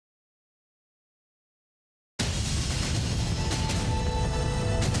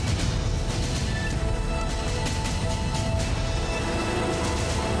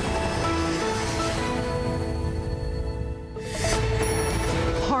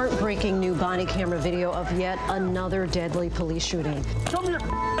Heartbreaking new body camera video of yet another deadly police shooting. Show me your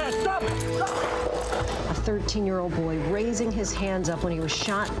hands. Stop it. Stop. A 13-year-old boy raising his hands up when he was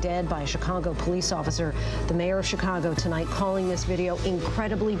shot dead by a Chicago police officer. The mayor of Chicago tonight calling this video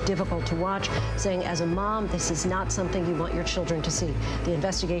incredibly difficult to watch, saying as a mom, this is not something you want your children to see. The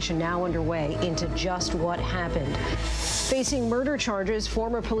investigation now underway into just what happened. Facing murder charges,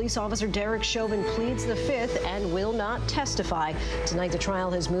 former police officer Derek Chauvin pleads the Fifth and will not testify. Tonight, the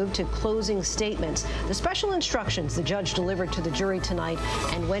trial has moved to closing statements, the special instructions the judge delivered to the jury tonight,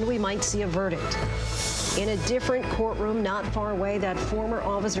 and when we might see a verdict. In a different courtroom not far away, that former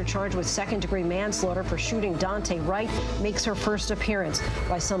officer charged with second-degree manslaughter for shooting Daunte Wright makes her first appearance.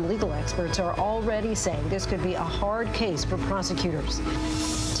 Why some legal experts are already saying this could be a hard case for prosecutors.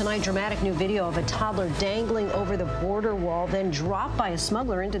 Tonight, dramatic new video of a toddler dangling over the border wall, then dropped by a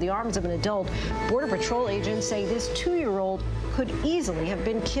smuggler into the arms of an adult. Border Patrol agents say this 2-year-old could easily have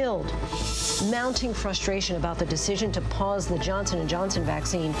been killed. Mounting frustration about the decision to pause the Johnson & Johnson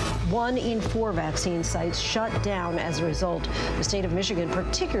vaccine. 1 in 4 vaccine sites shut down as a result. The state of Michigan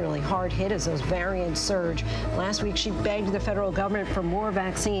particularly hard hit as those variants surge. Last week, she begged the federal government for more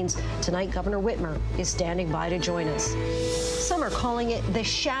vaccines. Tonight, Governor Whitmer is standing by to join us. Some are calling it the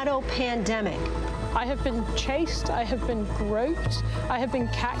shadow pandemic. I have been chased, I have been groped, I have been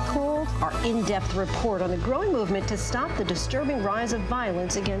catcalled. Our in-depth report on the growing movement to stop the disturbing rise of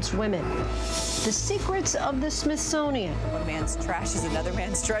violence against women. The secrets of the Smithsonian. One man's trash is another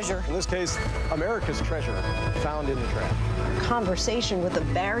man's treasure. In this case, America's treasure found in the trash. Conversation with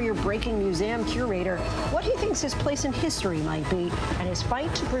a barrier-breaking museum curator, what he thinks his place in history might be, and his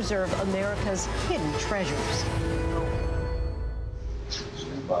fight to preserve America's hidden treasures.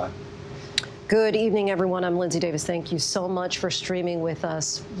 Stand by. Good evening, everyone. I'm Lindsay Davis. Thank you so much for streaming with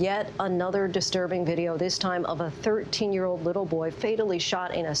us. Yet another disturbing video, this time of a 13-year-old little boy fatally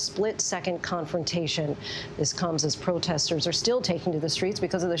shot in a split-second confrontation. This comes as protesters are still taking to the streets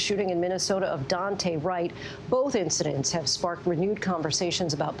because of the shooting in Minnesota of Daunte Wright. Both incidents have sparked renewed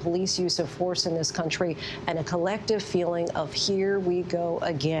conversations about police use of force in this country and a collective feeling of here we go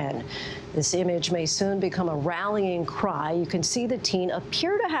again. This image may soon become a rallying cry. You can see the teen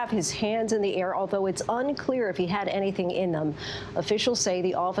appear to have his hands in the air, although it's unclear if he had anything in them. Officials say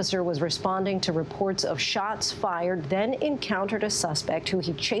the officer was responding to reports of shots fired, then encountered a suspect who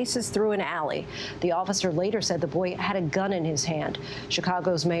he chases through an alley. The officer later said the boy had a gun in his hand.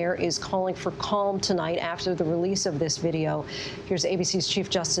 Chicago's mayor is calling for calm tonight after the release of this video. Here's ABC's Chief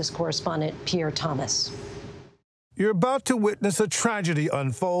Justice correspondent Pierre Thomas. You're about to witness a tragedy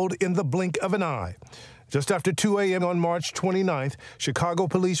unfold in the blink of an eye. Just after 2 a.m. on March 29th, Chicago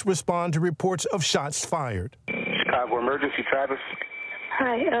police respond to reports of shots fired. Chicago emergency, Travis.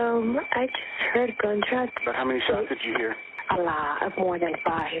 Hi, I just heard gunshots. But how many shots did you hear? A lot, more than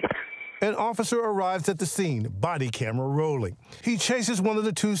 5. An officer arrives at the scene, body camera rolling. He chases one of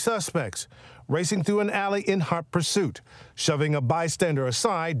the 2 suspects, racing through an alley in hot pursuit, shoving a bystander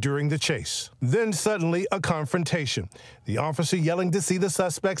aside during the chase. Then suddenly a confrontation. The officer yelling to see the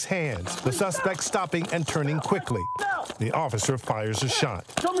suspect's hands, the suspect stopping and turning quickly. The officer fires a shot.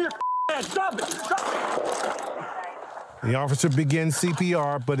 Show me your hands. Stop it. Stop it. The officer begins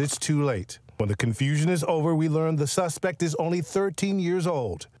CPR, but it's too late. When the confusion is over, we learn the suspect is only 13 years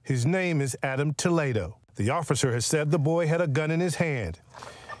old. His name is Adam Toledo. The officer has said the boy had a gun in his hand.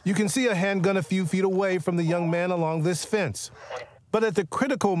 You can see a handgun a few feet away from the young man along this fence. But at the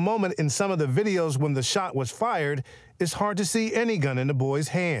critical moment in some of the videos when the shot was fired, it's hard to see any gun in the boy's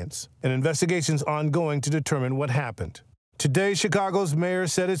hands. An investigation's ongoing to determine what happened. Today, Chicago's mayor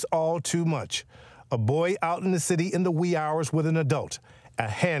said it's all too much. A boy out in the city in the wee hours with an adult, a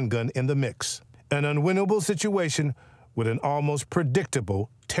handgun in the mix. An unwinnable situation with an almost predictable,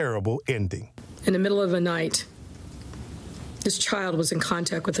 terrible ending. In the middle of the night, this child was in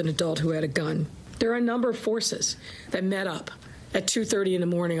contact with an adult who had a gun. There are a number of forces that met up at 2:30 in the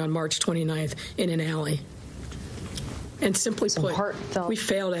morning on March 29th in an alley. And simply put, we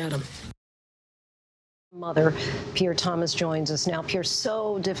failed Adam. Mother, Pierre Thomas, joins us now. Pierre,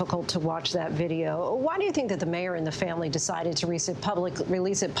 so difficult to watch that video. Why do you think that the mayor and the family decided to release it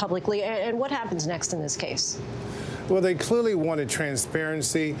publicly, and what happens next in this case? Well, they clearly wanted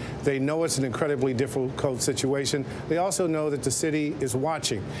transparency. They know it's an incredibly difficult situation. They also know that the city is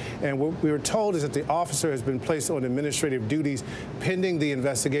watching. And what we were told is that the officer has been placed on administrative duties pending the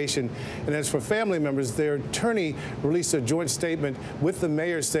investigation. And as for family members, their attorney released a joint statement with the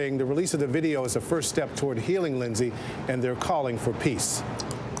mayor saying the release of the video is a first step toward healing, Lindsay, and they're calling for peace.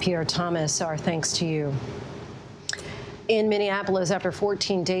 Pierre Thomas, our thanks to you. In Minneapolis, after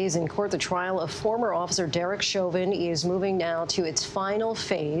 14 days in court, the trial of former officer Derek Chauvin is moving now to its final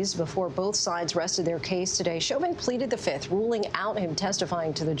phase. Before both sides rested their case today, Chauvin pleaded the Fifth, ruling out him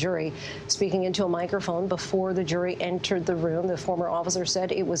testifying to the jury. Speaking into a microphone before the jury entered the room, the former officer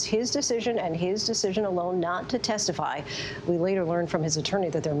said it was his decision and his decision alone not to testify. We later learned from his attorney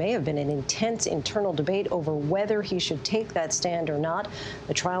that there may have been an intense internal debate over whether he should take that stand or not.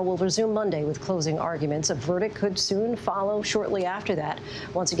 The trial will resume Monday with closing arguments. A verdict could soon follow shortly after that.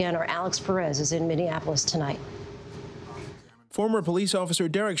 Once again, our Alex Perez is in Minneapolis tonight. Former police officer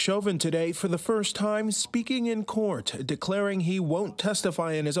Derek Chauvin today, for the first time, speaking in court, declaring he won't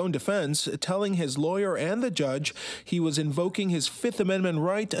testify in his own defense, telling his lawyer and the judge he was invoking his Fifth Amendment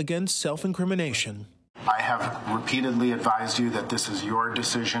right against self-incrimination. I have repeatedly advised you that this is your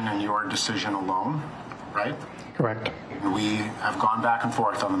decision and your decision alone, right? Correct. We have gone back and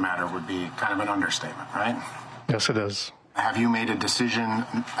forth on the matter would be kind of an understatement, right? Yes, it is. Have you made a decision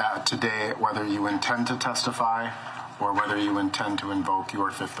today whether you intend to testify or whether you intend to invoke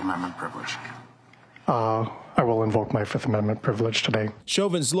your Fifth Amendment privilege? I will invoke my Fifth Amendment privilege today.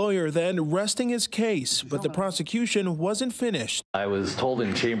 Chauvin's lawyer then resting his case, but the prosecution wasn't finished. I was told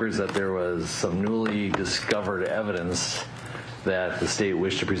in chambers that there was some newly discovered evidence that the state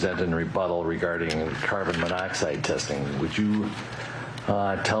wished to present in rebuttal regarding carbon monoxide testing. Would you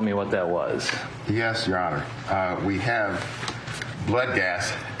tell me what that was? Yes, Your Honor. We have blood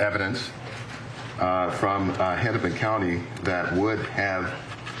gas evidence from Hennepin County that would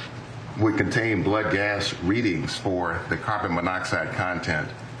contain blood gas readings for the carbon monoxide content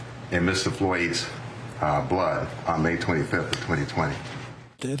in Mr. Floyd's blood on May 25th of 2020.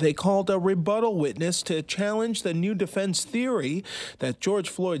 They called a rebuttal witness to challenge the new defense theory that George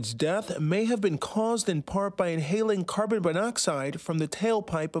Floyd's death may have been caused in part by inhaling carbon monoxide from the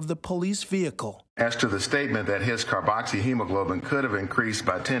tailpipe of the police vehicle. As to the statement that his carboxyhemoglobin could have increased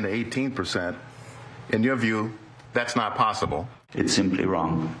by 10 to 18%, in your view, that's not possible. It's simply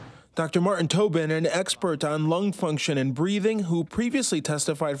wrong. Dr. Martin Tobin, an expert on lung function and breathing who previously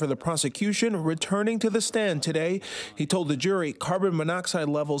testified for the prosecution, returning to the stand today. He told the jury carbon monoxide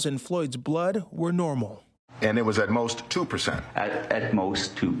levels in Floyd's blood were normal. And it was at most 2%? At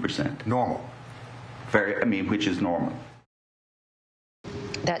most 2%. Normal? Which is normal.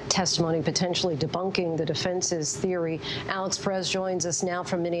 That testimony potentially debunking the defense's theory. Alex Perez joins us now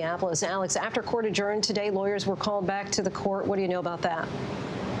from Minneapolis. Alex, after court adjourned today, lawyers were called back to the court. What do you know about that?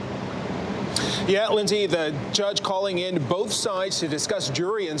 Yeah, Lindsay, the judge calling in both sides to discuss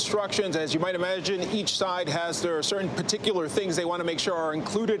jury instructions. As you might imagine, each side has their certain particular things they want to make sure are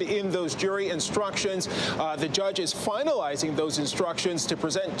included in those jury instructions. The judge is finalizing those instructions to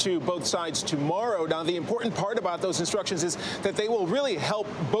present to both sides tomorrow. Now, the important part about those instructions is that they will really help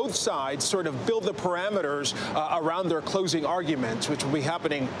both sides sort of build the parameters around their closing arguments, which will be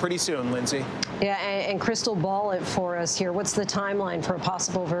happening pretty soon, Lindsay. Yeah, and crystal ball it for us here. What's the timeline for a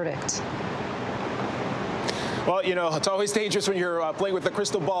possible verdict? Well, you know, it's always dangerous when you're playing with the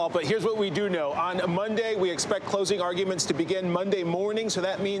crystal ball, but here's what we do know. On Monday, we expect closing arguments to begin Monday morning, so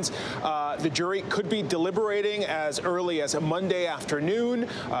that means the jury could be deliberating as early as Monday afternoon.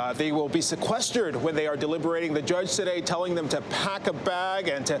 They will be sequestered when they are deliberating. The judge today telling them to pack a bag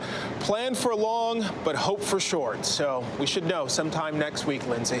and to plan for long, but hope for short. So we should know sometime next week,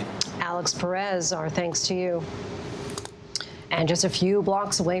 Lindsay. Alex Perez, our thanks to you. And just a few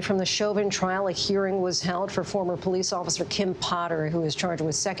blocks away from the Chauvin trial, a hearing was held for former police officer Kim Potter, who is charged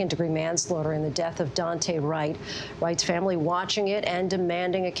with second-degree manslaughter in the death of Daunte Wright. Wright's family watching it and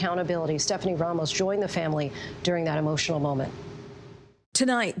demanding accountability. Stephanie Ramos joined the family during that emotional moment.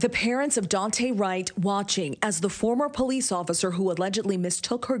 Tonight, the parents of Daunte Wright watching as the former police officer who allegedly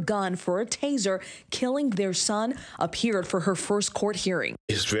mistook her gun for a taser, killing their son, appeared for her first court hearing.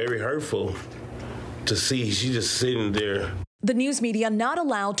 It's very hurtful to see she's just sitting there. The news media not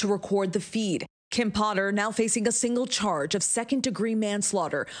allowed to record the feed. Kim Potter now facing a single charge of second-degree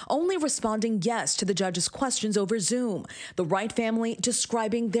manslaughter, only responding yes to the judge's questions over Zoom. The Wright family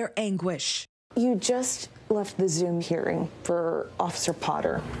describing their anguish. You just left the Zoom hearing for Officer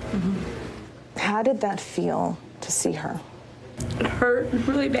Potter. How did that feel to see her? It hurt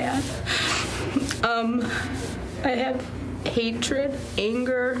really bad. I have hatred,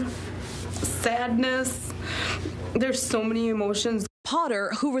 anger, sadness. There's so many emotions.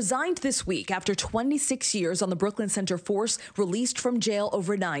 Potter, who resigned this week after 26 years on the Brooklyn Center force, released from jail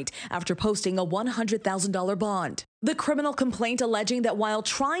overnight after posting a $100,000 bond. The criminal complaint alleging that while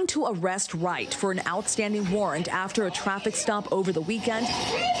trying to arrest Wright for an outstanding warrant after a traffic stop over the weekend,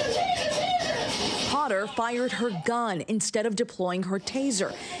 Potter fired her gun instead of deploying her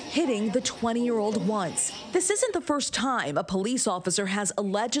taser, hitting the 20-year-old once. This isn't the first time a police officer has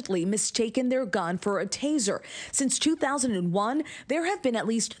allegedly mistaken their gun for a taser. Since 2001, there have been at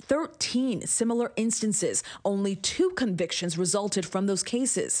least 13 similar instances. Only 2 convictions resulted from those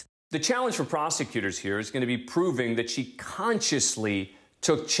cases. The challenge for prosecutors here is going to be proving that she consciously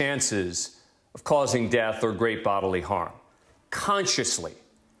took chances of causing death or great bodily harm. Consciously.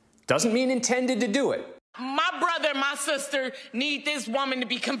 Doesn't mean intended to do it. My brother and my sister need this woman to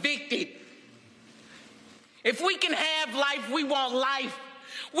be convicted. If we can have life, we want life.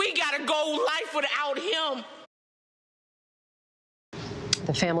 We gotta go life without him.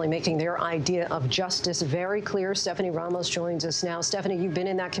 The family making their idea of justice very clear. Stephanie Ramos joins us now. Stephanie, you've been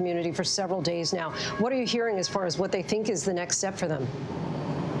in that community for several days now. What are you hearing as far as what they think is the next step for them?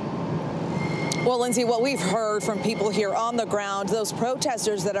 Well, Lindsay, what we've heard from people here on the ground, those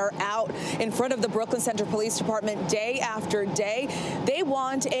protesters that are out in front of the Brooklyn Center Police Department day after day, they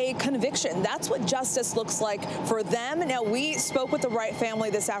want a conviction. That's what justice looks like for them. Now, we spoke with the Wright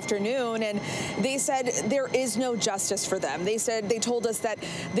family this afternoon, and they said there is no justice for them. They told us that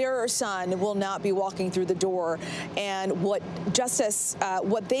their son will not be walking through the door, and what justice,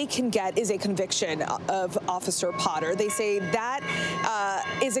 what they can get is a conviction of Officer Potter. They say that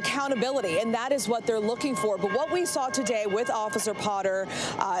is accountability, and that is what they're looking for. But what we saw today with Officer Potter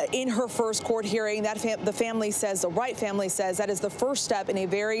in her first court hearing, the family says, the Wright family says, that is the first step in a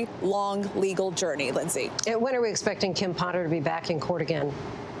very long legal journey. Lindsay. And when are we expecting Kim Potter to be back in court again?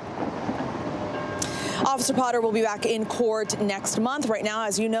 Officer Potter will be back in court next month. Right now,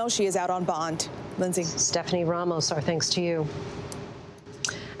 as you know, she is out on bond. Lindsay. Stephanie Ramos, our thanks to you.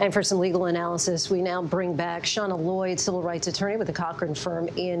 And for some legal analysis, we now bring back Shauna Lloyd, civil rights attorney with the Cochran firm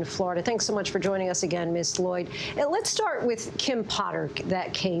in Florida. Thanks so much for joining us again, Ms. Lloyd. And let's start with Kim Potter,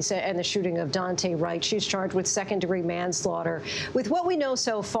 that case and the shooting of Daunte Wright. She's charged with second-degree manslaughter. With what we know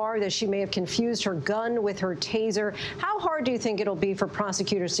so far, that she may have confused her gun with her taser, how hard do you think it'll be for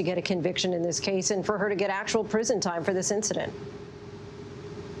prosecutors to get a conviction in this case and for her to get actual prison time for this incident?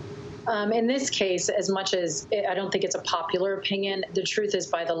 In this case, as much as I don't think it's a popular opinion, the truth is,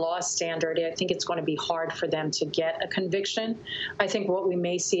 by the law standard, I think it's going to be hard for them to get a conviction. I think what we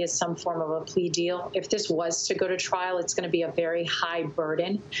may see is some form of a plea deal. If this was to go to trial, it's going to be a very high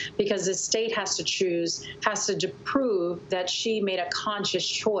burden because the state has to prove that she made a conscious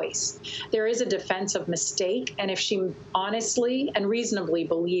choice. There is a defense of mistake, and if she honestly and reasonably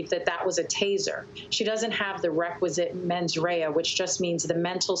believed that that was a taser, she doesn't have the requisite mens rea, which just means the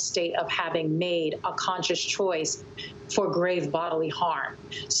mental state of having made a conscious choice for grave bodily harm.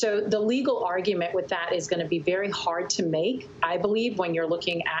 So the legal argument with that is going to be very hard to make, I believe, when you're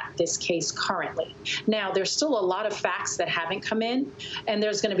looking at this case currently. Now, there's still a lot of facts that haven't come in, and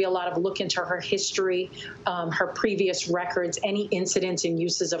there's going to be a lot of look into her history, her previous records, any incidents and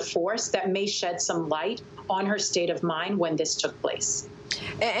uses of force that may shed some light on her state of mind when this took place.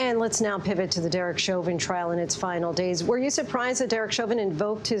 And let's now pivot to the Derek Chauvin trial in its final days. Were you surprised that Derek Chauvin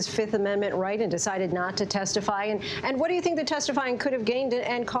invoked his Fifth Amendment right and decided not to testify? And what do you think the testifying could have gained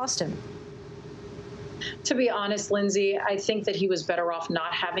and cost him? To be honest, Lindsay, I think that he was better off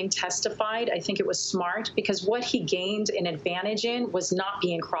not having testified. I think it was smart because what he gained an advantage in was not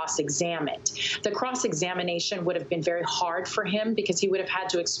being cross-examined. The cross-examination would have been very hard for him because he would have had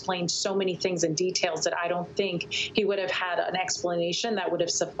to explain so many things and details that I don't think he would have had an explanation that would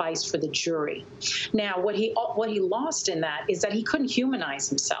have sufficed for the jury. Now, what he lost in that is that he couldn't humanize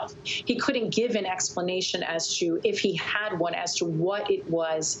himself. He couldn't give an explanation as to, if he had one, as to what it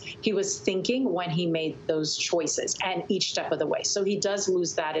was he was thinking when he made those choices and each step of the way. So he does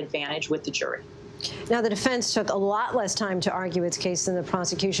lose that advantage with the jury. Now, the defense took a lot less time to argue its case than the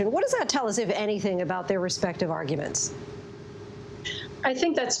prosecution. What does that tell us, if anything, about their respective arguments? I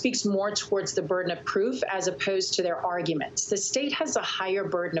think that speaks more towards the burden of proof as opposed to their arguments. The state has a higher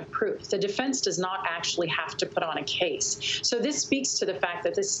burden of proof. The defense does not actually have to put on a case. So this speaks to the fact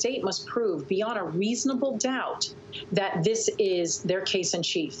that the state must prove beyond a reasonable doubt that this is their case in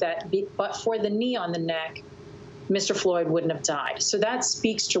chief, but for the knee on the neck, Mr. Floyd wouldn't have died. So that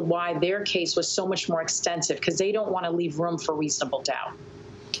speaks to why their case was so much more extensive, because they don't want to leave room for reasonable doubt.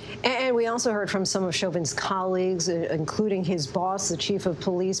 And we also heard from some of Chauvin's colleagues, including his boss, the chief of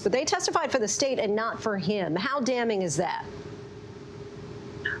police, but they testified for the state and not for him. How damning is that?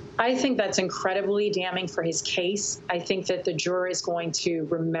 I think that's incredibly damning for his case. I think that the juror is going to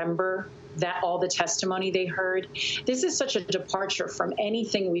remember that all the testimony they heard. This is such a departure from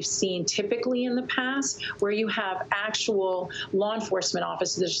anything we've seen typically in the past, where you have actual law enforcement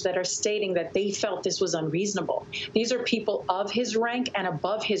officers that are stating that they felt this was unreasonable. These are people of his rank and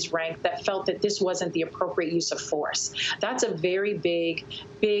above his rank that felt that this wasn't the appropriate use of force. That's a very big,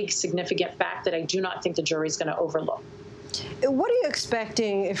 significant fact that I do not think the jury is going to overlook. What are you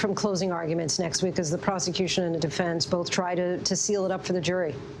expecting from closing arguments next week as the prosecution and the defense both try to seal it up for the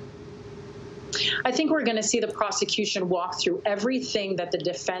jury? I think we're going to see the prosecution walk through everything that the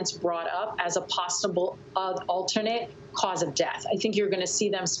defense brought up as a possible alternate cause of death. I think you're going to see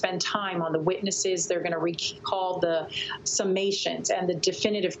them spend time on the witnesses. They're going to recall the summations and the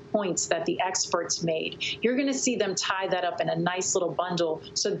definitive points that the experts made. You're going to see them tie that up in a nice little bundle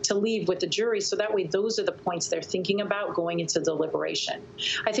so to leave with the jury, so that way those are the points they're thinking about going into deliberation.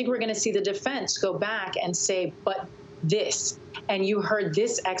 I think we're going to see the defense go back and say, but this, and you heard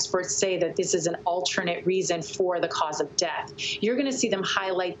this expert say that this is an alternate reason for the cause of death. You're going to see them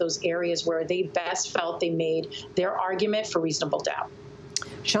highlight those areas where they best felt they made their argument for reasonable doubt.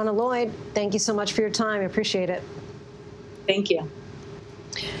 Shauna Lloyd, thank you so much for your time. I appreciate it. Thank you.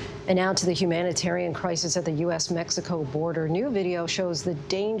 And now to the humanitarian crisis at the U.S.-Mexico border. New video shows the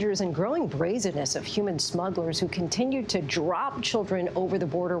dangers and growing brazenness of human smugglers who continue to drop children over the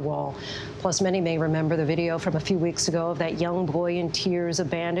border wall. Plus, many may remember the video from a few weeks ago of that young boy in tears,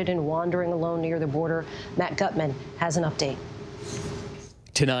 abandoned and wandering alone near the border. Matt Gutman has an update.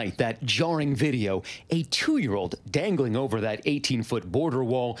 Tonight, that jarring video, a 2-year-old dangling over that 18-foot border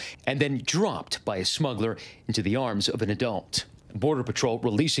wall and then dropped by a smuggler into the arms of an adult. Border Patrol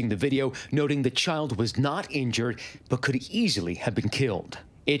releasing the video, noting the child was not injured, but could easily have been killed.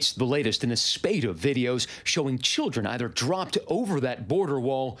 It's the latest in a spate of videos showing children either dropped over that border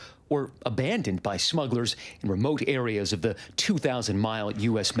wall or abandoned by smugglers in remote areas of the 2,000-mile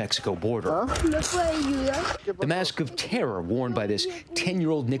U.S.-Mexico border. The mask of terror worn by this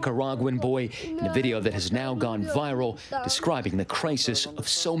 10-year-old Nicaraguan boy in a video that has now gone viral, describing the crisis of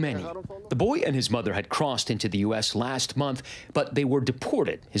so many. The boy and his mother had crossed into the U.S. last month, but they were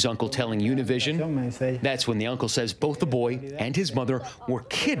deported, his uncle telling Univision. That's when the uncle says both the boy and his mother were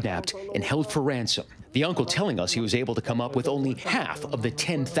kidnapped and held for ransom. The uncle telling us he was able to come up with only half of the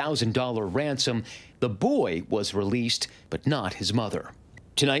 $10,000 ransom. The boy was released, but not his mother.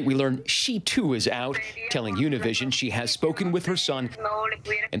 Tonight, we learn she, too, is out, telling Univision she has spoken with her son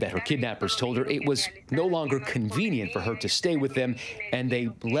and that her kidnappers told her it was no longer convenient for her to stay with them, and they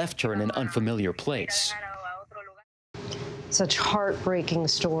left her in an unfamiliar place. Such heartbreaking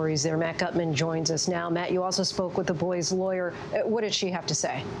stories there. Matt Gutman joins us now. Matt, you also spoke with the boy's lawyer. What did she have to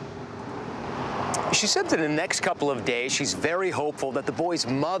say? She said that in the next couple of days, she's very hopeful that the boy's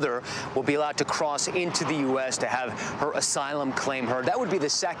mother will be allowed to cross into the U.S. to have her asylum claim heard. That would be the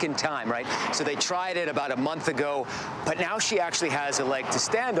second time, right? So they tried it about a month ago, but now she actually has a leg to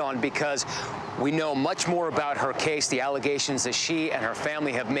stand on because we know much more about her case, the allegations that she and her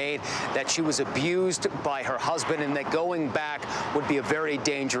family have made, that she was abused by her husband and that going back would be a very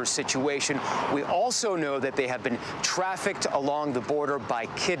dangerous situation. We also know that they have been trafficked along the border by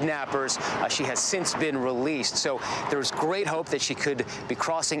kidnappers. She has since been released. So there's great hope that she could be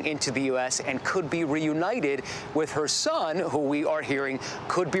crossing into the U.S. and could be reunited with her son, who we are hearing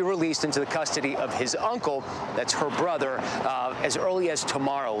could be released into the custody of his uncle, that's her brother, as early as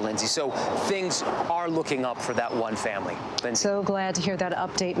tomorrow, Lindsay. So things are looking up for that one family. Lindsay. So glad to hear that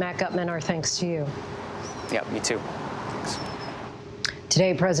update, Matt Gutman. Our thanks to you. Yeah, me too.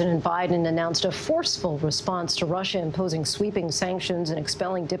 Today, President Biden announced a forceful response to Russia imposing sweeping sanctions and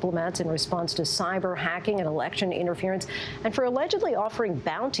expelling diplomats in response to cyber hacking and election interference, and for allegedly offering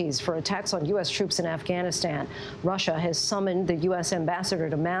bounties for attacks on U.S. troops in Afghanistan. Russia has summoned the U.S. ambassador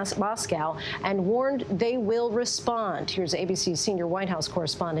to Moscow and warned they will respond. Here's ABC's senior White House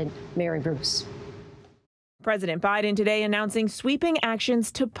correspondent, Mary Bruce. President Biden today announcing sweeping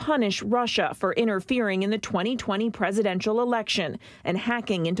actions to punish Russia for interfering in the 2020 presidential election and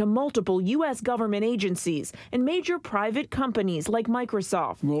hacking into multiple U.S. government agencies and major private companies like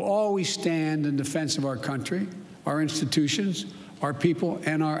Microsoft. We'll always stand in defense of our country, our institutions, our people,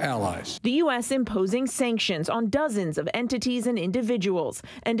 and our allies. The U.S. imposing sanctions on dozens of entities and individuals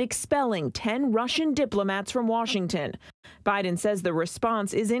and expelling 10 Russian diplomats from Washington. Biden says the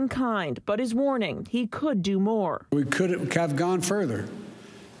response is in kind, but is warning he could do more. We could have gone further,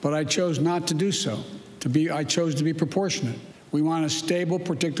 but I chose not to do so. I chose to be proportionate. We want a stable,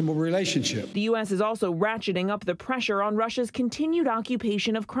 predictable relationship. The U.S. is also ratcheting up the pressure on Russia's continued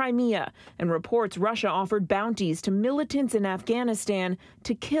occupation of Crimea, and reports Russia offered bounties to militants in Afghanistan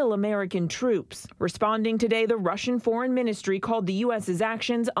to kill American troops. Responding today, the Russian Foreign Ministry called the U.S.'s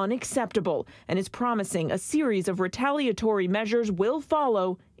actions unacceptable and is promising a series of retaliatory measures will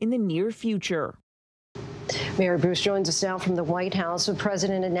follow in the near future. Mary Bruce joins us now from the White House. The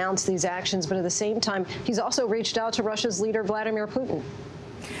president announced these actions, but at the same time, he's also reached out to Russia's leader, Vladimir Putin.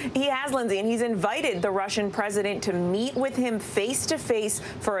 He has, Lindsay, and he's invited the Russian president to meet with him face-to-face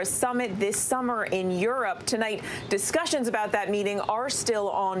for a summit this summer in Europe. Tonight, discussions about that meeting are still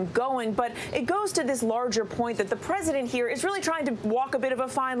ongoing, but it goes to this larger point that the president here is really trying to walk a bit of a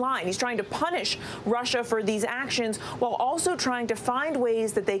fine line. He's trying to punish Russia for these actions while also trying to find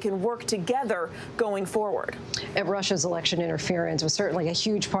ways that they can work together going forward. And Russia's election interference was certainly a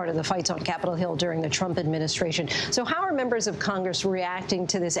huge part of the fights on Capitol Hill during the Trump administration. So how are members of Congress reacting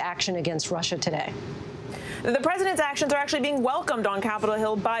to this action against Russia today? The president's actions are actually being welcomed on Capitol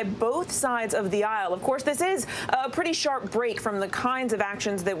Hill by both sides of the aisle. Of course, this is a pretty sharp break from the kinds of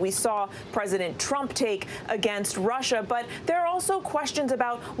actions that we saw President Trump take against Russia, but there are also questions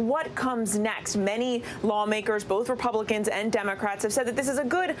about what comes next. Many lawmakers, both Republicans and Democrats, have said that this is a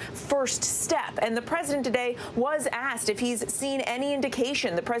good first step, and the president today was asked if he's seen any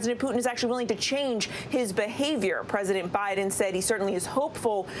indication that President Putin is actually willing to change his behavior. President Biden said he certainly is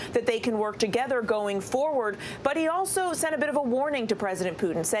hopeful that they can work together going forward. But he also sent a bit of a warning to President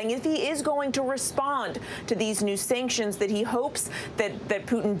Putin, saying if he is going to respond to these new sanctions, that he hopes that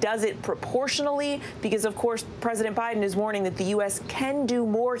Putin does it proportionally, because, of course, President Biden is warning that the U.S. can do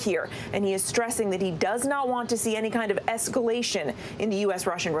more here, and he is stressing that he does not want to see any kind of escalation in the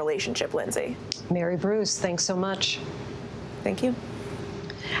U.S.-Russian relationship, Lindsay. Mary Bruce, thanks so much. Thank you.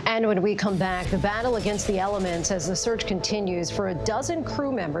 And when we come back, the battle against the elements as the search continues for a dozen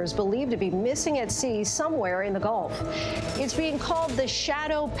crew members believed to be missing at sea somewhere in the Gulf. It's being called the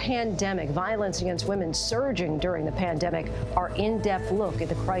shadow pandemic. Violence against women surging during the pandemic. Our in-depth look at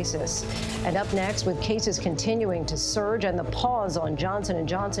the crisis. And up next, with cases continuing to surge and the pause on Johnson &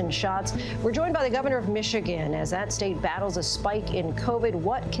 Johnson shots, we're joined by the governor of Michigan as that state battles a spike in COVID.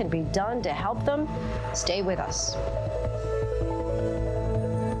 What can be done to help them? Stay with us.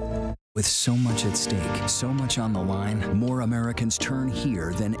 With so much at stake, so much on the line, more Americans turn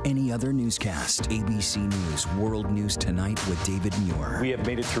here than any other newscast. ABC News World News Tonight with David Muir. We have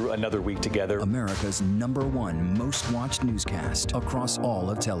made it through another week together. America's #1 most watched newscast across all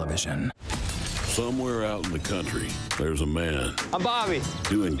of television. Somewhere out in the country, there's a man. I'm Bobby.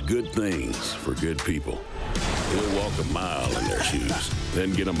 Doing good things for good people. He'll walk a mile in their shoes,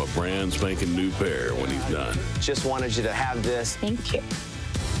 then get them a brand spanking new pair when he's done. Just wanted you to have this. Thank you.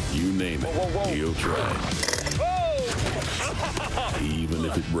 You name it, he'll try. Even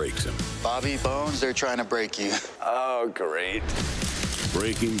if it breaks him. Bobby Bones, they're trying to break you. Oh, great.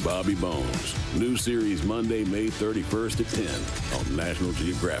 Breaking Bobby Bones. New series Monday, May 31st at 10 on National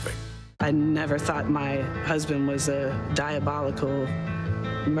Geographic. I never thought my husband was a diabolical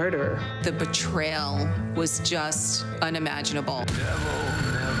murderer. The betrayal was just unimaginable. Is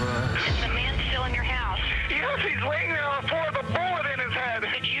the man still in your house? Yes, he's laying there on the floor with a bullet in his head.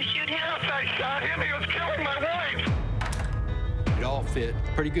 Did you shoot him? Yes, I shot him. He was killing my wife. It all fit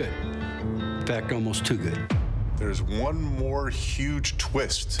pretty good. In fact, almost too good. There's one more huge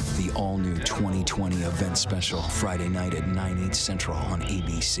twist. The all-new 2020 event special, Friday night at 9/8 Central on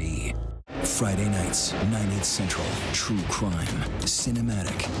ABC. Friday nights, 9/8 Central. True crime,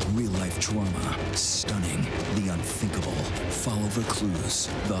 cinematic, real-life drama, stunning, the unthinkable. Follow the clues.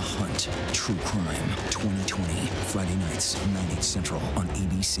 The Hunt. True crime. 2020. Friday nights, 9/8 Central on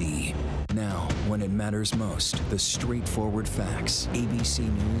ABC. Now, when it matters most, the straightforward facts. ABC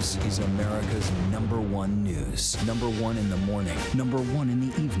News is America's #1 news. #1 in the morning. #1 in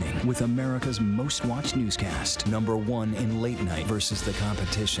the evening. With America's most watched newscast. #1 in late night versus the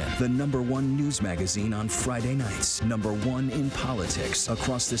competition. The #1 news magazine on Friday nights. #1 in politics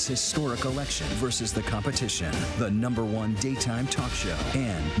across this historic election versus the competition. The #1 daytime talk show.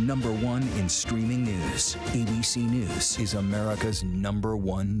 And #1 in streaming news. ABC News is America's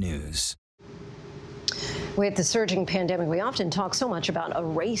 #1 news. With the surging pandemic, we often talk so much about a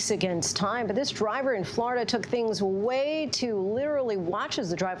race against time, but this driver in Florida took things way too literally. Watch as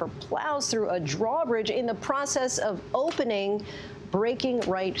the driver plows through a drawbridge in the process of opening, breaking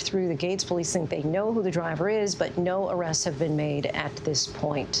right through the gates. Police think they know who the driver is, but no arrests have been made at this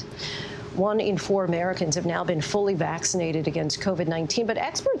point. 1 in 4 Americans have now been fully vaccinated against COVID-19, but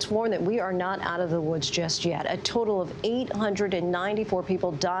experts warn that we are not out of the woods just yet. A total of 894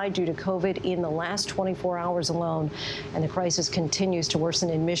 people died due to COVID in the last 24 hours alone, and the crisis continues to worsen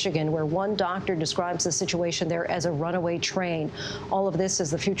in Michigan, where one doctor describes the situation there as a runaway train. All of this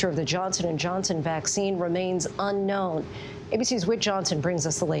as the future of the Johnson & Johnson vaccine remains unknown. ABC's Whit Johnson brings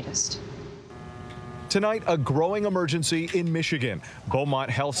us the latest. Tonight, a growing emergency in Michigan. Beaumont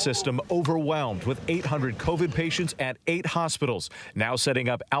Health System overwhelmed with 800 COVID patients at 8 hospitals, now setting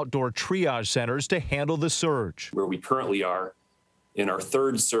up outdoor triage centers to handle the surge. Where we currently are in our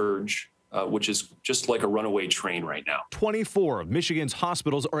third surge, which is just like a runaway train right now. 24 of Michigan's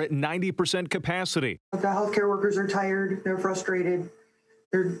hospitals are at 90% capacity. The healthcare workers are tired, they're frustrated,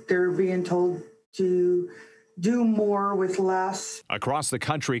 they're being told to do more with less. Across the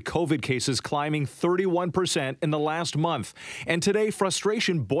country, COVID cases climbing 31% in the last month. And today,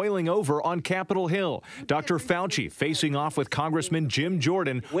 frustration boiling over on Capitol Hill. Dr. Fauci facing off with Congressman Jim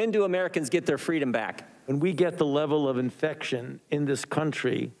Jordan. When do Americans get their freedom back? When we get the level of infection in this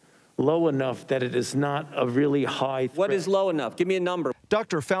country low enough that it is not a really high threat. What is low enough? Give me a number.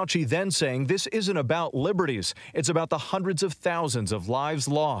 Dr. Fauci then saying this isn't about liberties. It's about the hundreds of thousands of lives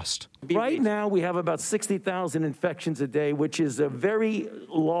lost. Right now, we have about 60,000 infections a day, which is a very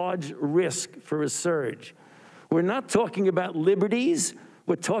large risk for a surge. We're not talking about liberties.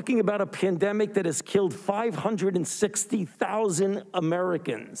 We're talking about a pandemic that has killed 560,000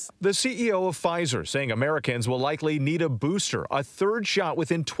 Americans. The CEO of Pfizer saying Americans will likely need a booster, a third shot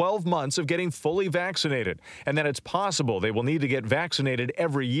within 12 months of getting fully vaccinated, and that it's possible they will need to get vaccinated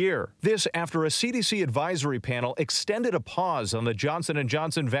every year. This after a CDC advisory panel extended a pause on the Johnson &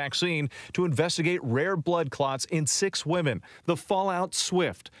 Johnson vaccine to investigate rare blood clots in 6 women. The fallout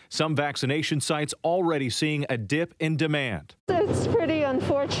swift. Some vaccination sites already seeing a dip in demand. It's pretty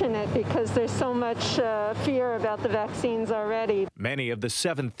unfortunate because there's so much fear about the vaccines already. Many of the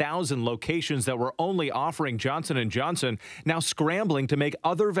 7,000 locations that were only offering Johnson & Johnson now scrambling to make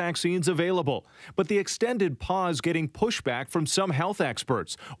other vaccines available. But the extended pause getting pushback from some health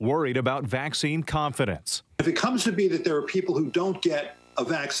experts worried about vaccine confidence. If it comes to be that there are people who don't get a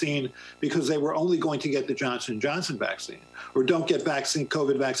vaccine because they were only going to get the Johnson & Johnson vaccine or don't get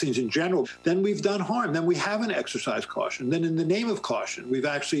COVID vaccines in general, then we've done harm. Then we haven't exercised caution. Then in the name of caution, we've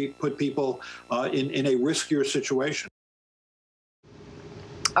actually put people in a riskier situation.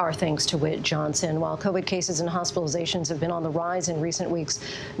 Our thanks to Whit Johnson. While COVID cases and hospitalizations have been on the rise in recent weeks,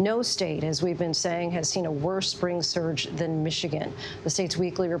 no state, as we've been saying, has seen a worse spring surge than Michigan. The state's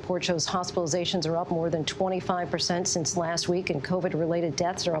weekly report shows hospitalizations are up more than 25% since last week, and COVID-related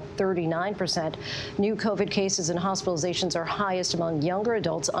deaths are up 39%. New COVID cases and hospitalizations are highest among younger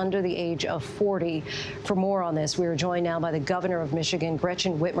adults under the age of 40. For more on this, we are joined now by the governor of Michigan,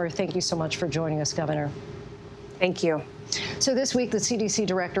 Gretchen Whitmer. Thank you so much for joining us, Governor. Thank you. So this week, the CDC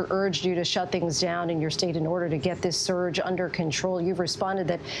director urged you to shut things down in your state in order to get this surge under control. You've responded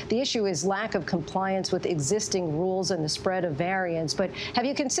that the issue is lack of compliance with existing rules and the spread of variants. But have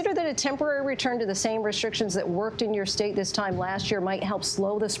you considered that a temporary return to the same restrictions that worked in your state this time last year might help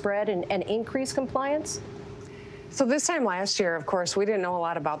slow the spread and increase compliance? So this time last year, of course, we didn't know a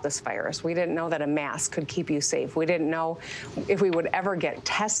lot about this virus. We didn't know that a mask could keep you safe. We didn't know if we would ever get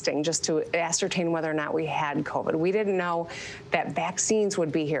testing just to ascertain whether or not we had COVID. We didn't know that vaccines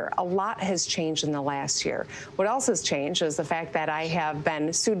would be here. A lot has changed in the last year. What else has changed is the fact that I have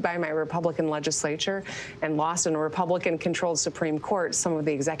been sued by my Republican legislature and lost in a Republican-controlled Supreme Court some of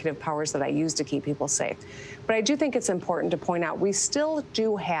the executive powers that I use to keep people safe. But I do think it's important to point out we still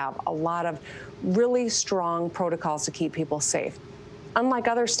do have a lot of really strong protocols to keep people safe. Unlike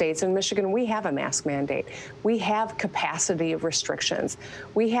other states, in Michigan, we have a mask mandate. We have capacity restrictions.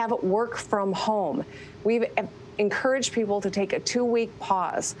 We have work from home. We've encouraged people to take a 2-week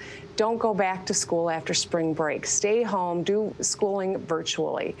pause. Don't go back to school after spring break. Stay home, do schooling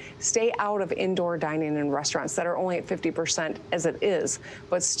virtually. Stay out of indoor dining in restaurants that are only at 50% as it is.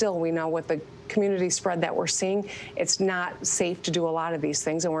 But still, we know with the community spread that we're seeing, it's not safe to do a lot of these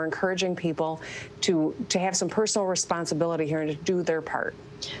things. And we're encouraging people to have some personal responsibility here and to do their part.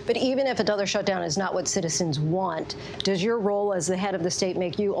 But even if another shutdown is not what citizens want, does your role as the head of the state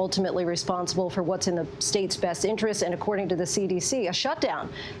make you ultimately responsible for what's in the state's best interest? And according to the CDC, a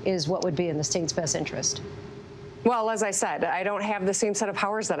shutdown is what would be in the state's best interest. Well, as I said, I don't have the same set of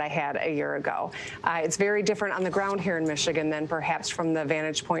powers that I had a year ago. It's very different on the ground here in Michigan than perhaps from the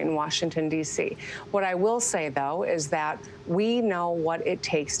vantage point in Washington, D.C. What I will say, though, is that we know what it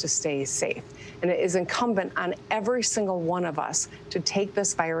takes to stay safe. And it is incumbent on every single one of us to take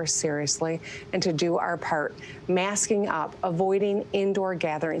this virus seriously and to do our part, masking up, avoiding indoor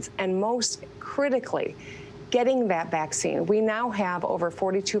gatherings, and most critically, getting that vaccine. We now have over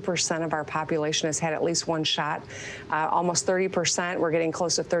 42% of our population has had at least one shot, almost 30%. We're getting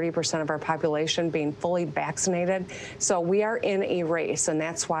close to 30% of our population being fully vaccinated. So we are in a race, and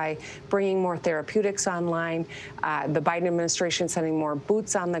that's why bringing more therapeutics online, the Biden administration sending more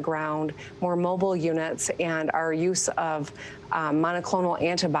boots on the ground, more mobile units, and our use of monoclonal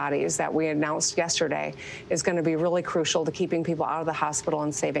antibodies that we announced yesterday is going to be really crucial to keeping people out of the hospital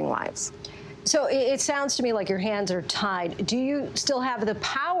and saving lives. So it sounds to me like your hands are tied. Do you still have the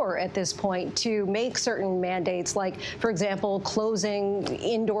power at this point to make certain mandates, like, for example, closing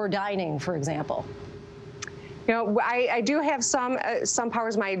indoor dining, for example? You know, I do have some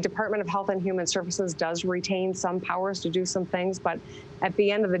powers. My Department of Health and Human Services does retain some powers to do some things, but at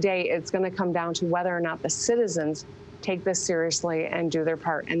the end of the day, it's going to come down to whether or not the citizens take this seriously and do their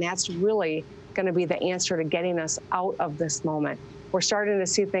part. And that's really going to be the answer to getting us out of this moment. We're starting to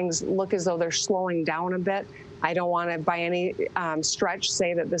see things look as though they're slowing down a bit. I don't want to, by any stretch,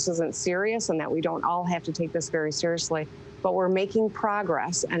 say that this isn't serious and that we don't all have to take this very seriously. But we're making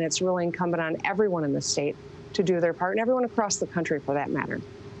progress, and it's really incumbent on everyone in the state to do their part, and everyone across the country, for that matter.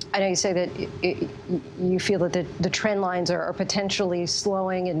 I know you say that you feel that the trend lines are potentially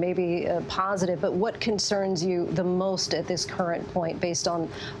slowing and maybe positive, but what concerns you the most at this current point based on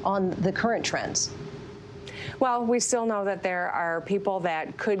the current trends? Well, we still know that there are people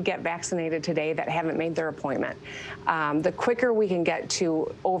that could get vaccinated today that haven't made their appointment. The quicker we can get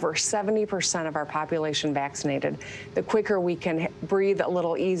to over 70% of our population vaccinated, the quicker we can breathe a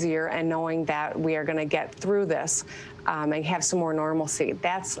little easier and knowing that we are going to get through this and have some more normalcy.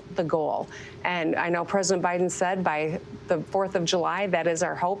 That's the goal. And I know President Biden said by the 4th of July, that is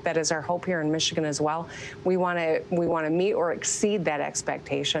our hope. That is our hope here in Michigan as well. We want to meet or exceed that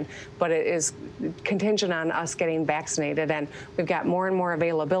expectation, but it is contingent on us getting vaccinated. And we've got more and more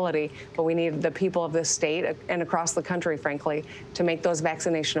availability, but we need the people of this state and across the country, frankly, to make those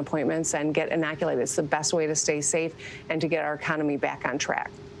vaccination appointments and get inoculated. It's the best way to stay safe and to get our economy back on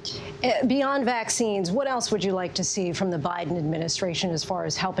track. Beyond vaccines, what else would you like to see from the Biden administration as far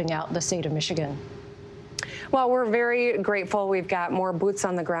as helping out the state of Michigan? Well, we're very grateful. We've got more boots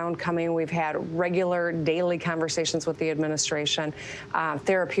on the ground coming. We've had regular daily conversations with the administration.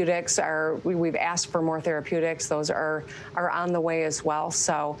 Therapeutics we've asked for more therapeutics. Those are on the way as well.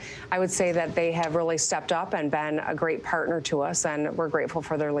 So I would say that they have really stepped up and been a great partner to us, and we're grateful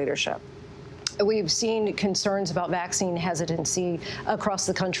for their leadership. We've seen concerns about vaccine hesitancy across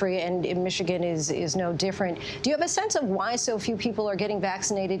the country, and Michigan is no different. Do you have a sense of why so few people are getting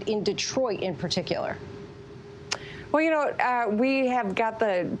vaccinated in Detroit in particular? Well, you know, we have got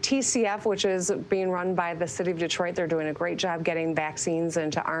the TCF, which is being run by the city of Detroit. They're doing a great job getting vaccines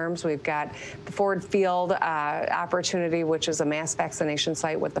into arms. We've got the Ford Field opportunity, which is a mass vaccination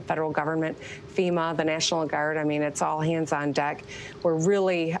site with the federal government, FEMA, the National Guard. I mean, it's all hands on deck. We're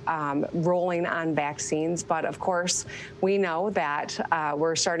really rolling on vaccines. But of course, we know that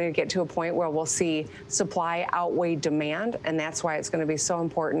we're starting to get to a point where we'll see supply outweigh demand. And that's why it's going to be so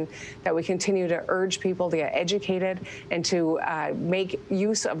important that we continue to urge people to get educated and to make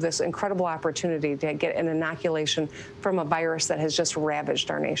use of this incredible opportunity to get an inoculation from a virus that has just ravaged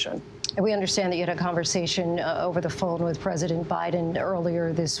our nation. And we understand that you had a conversation over the phone with President Biden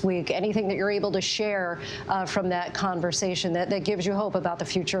earlier this week. Anything that you're able to share from that conversation that gives you hope about the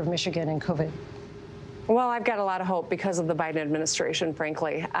future of Michigan and COVID? Well, I've got a lot of hope because of the Biden administration,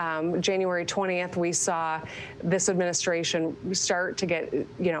 frankly. January 20th, we saw this administration start to get,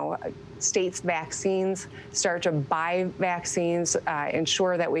 states vaccines, start to buy vaccines,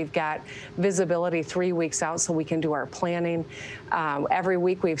 ensure that we've got visibility 3 weeks out so we can do our planning. Every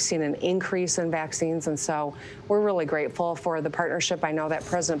week we've seen an increase in vaccines, and so we're really grateful for the partnership. I know that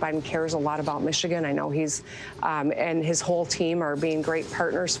President Biden cares a lot about Michigan. I know he's and his whole team are being great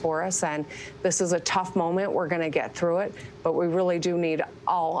partners for us, and this is a tough moment. We're going to get through it, but we really do need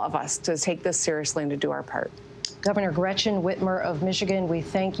all of us to take this seriously and to do our part. Governor Gretchen Whitmer of Michigan, we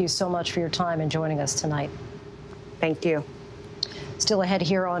thank you so much for your time and joining us tonight. Thank you. Still ahead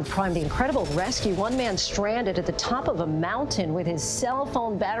here on Prime, the incredible rescue. One man stranded at the top of a mountain with his cell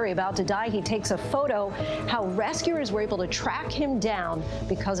phone battery about to die. He takes a photo. How rescuers were able to track him down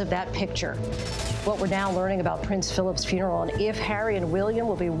because of that picture. What we're now learning about Prince Philip's funeral and if Harry and William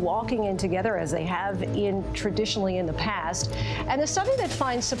will be walking in together as they have traditionally in the past. And the study that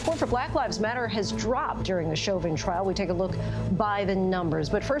finds support for Black Lives Matter has dropped during the Chauvin trial. We take a look by the numbers.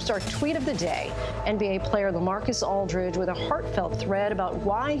 But first, our tweet of the day. NBA player LaMarcus Aldridge with a heartfelt thread about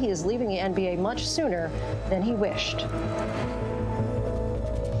why he is leaving the NBA much sooner than he wished.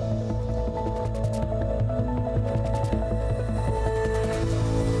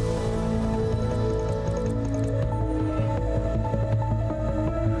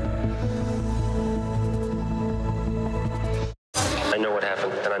 I know what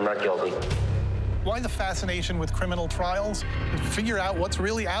happened, and I'm not guilty. Why the fascination with criminal trials? Figure out what's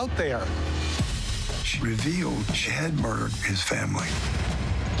really out there. She revealed she had murdered his family.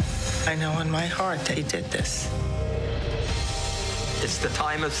 I know in my heart they did this. It's the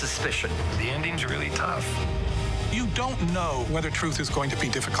time of suspicion. The ending's really tough. You don't know whether truth is going to be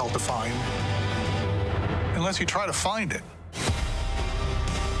difficult to find unless you try to find it.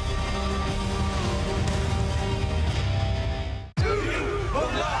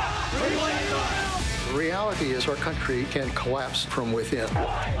 The reality is our country can collapse from within.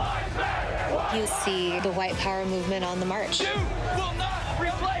 You see the white power movement on the march.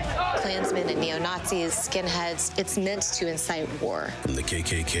 Klansmen and neo-Nazis, skinheads, it's meant to incite war. From the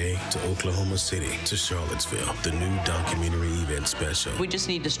KKK to Oklahoma City to Charlottesville, the new documentary event special. We just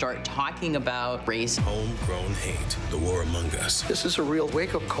need to start talking about race. Homegrown hate, the war among us. This is a real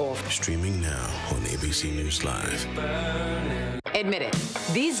wake-up call. Streaming now on ABC News Live. Admit it,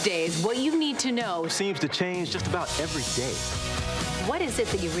 these days, what you need to know seems to change just about every day. What is it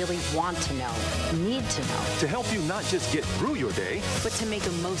that you really want to know, need to know? To help you not just get through your day, but to make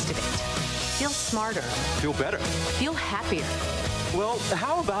the most of it. Feel smarter. Feel better. Feel happier. Well,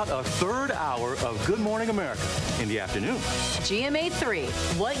 how about a third hour of Good Morning America in the afternoon? GMA 3,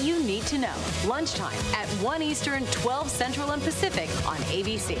 what you need to know. Lunchtime at 1 Eastern, 12 Central and Pacific on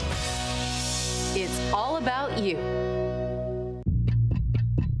ABC. It's all about you.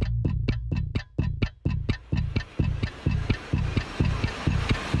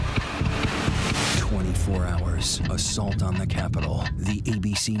 24 hours, Assault on the Capitol, the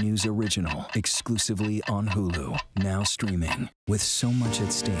ABC News original, exclusively on Hulu, now streaming. With so much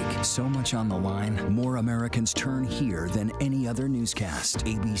at stake, so much on the line, more Americans turn here than any other newscast.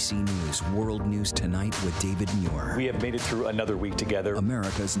 ABC News World News Tonight with David Muir. We have made it through another week together.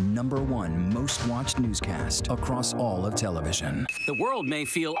 America's #1 most watched newscast across all of television. The world may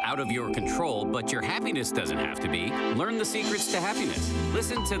feel out of your control, but your happiness doesn't have to be. Learn the secrets to happiness.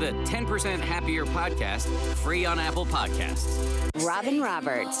 Listen to the 10% Happier podcast, free on Apple Podcasts. Robin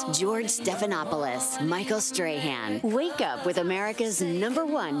Roberts, George Stephanopoulos, Michael Strahan. Wake up with America's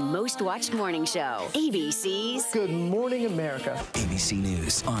 #1 most watched morning show. ABC's Good Morning America. ABC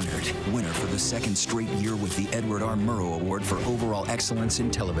News honored winner for the second straight year with the Edward R. Murrow Award for Overall Excellence in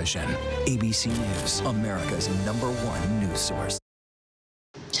Television. ABC News, America's #1 news source.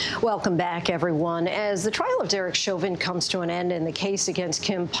 Welcome back, everyone. As the trial of Derek Chauvin comes to an end and the case against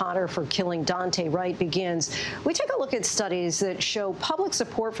Kim Potter for killing Daunte Wright begins, we take a look at studies that show public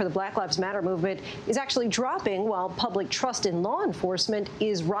support for the Black Lives Matter movement is actually dropping while public trust in law enforcement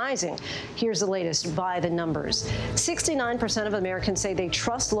is rising. Here's the latest by the numbers. 69% of Americans say they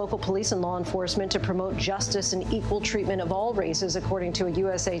trust local police and law enforcement to promote justice and equal treatment of all races, according to a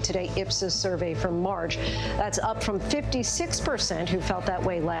USA Today Ipsos survey from March. That's up from 56% who felt that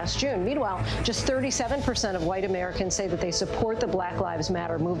way last June. Meanwhile, just 37% of white Americans say that they support the Black Lives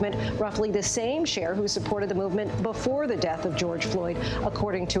Matter movement, roughly the same share who supported the movement before the death of George Floyd,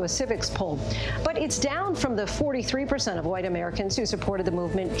 according to a civics poll. But it's down from the 43% of white Americans who supported the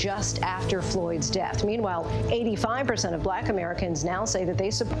movement just after Floyd's death. Meanwhile, 85% of black Americans now say that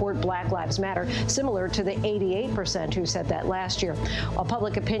they support Black Lives Matter, similar to the 88% who said that last year. While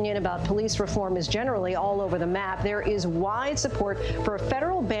public opinion about police reform is generally all over the map, there is wide support for a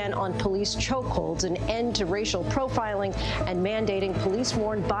federal ban on police chokeholds, an end to racial profiling, and mandating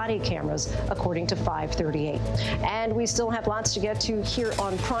police-worn body cameras, according to 538. And we still have lots to get to here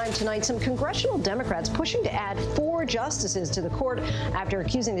on Prime tonight. Some congressional Democrats pushing to add 4 justices to the court after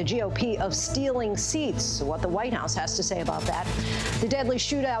accusing the GOP of stealing seats. What the White House has to say about that. The deadly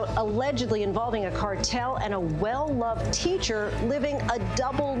shootout allegedly involving a cartel and a well-loved teacher living a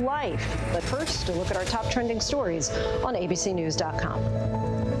double life. But first, a look at our top trending stories on abcnews.com.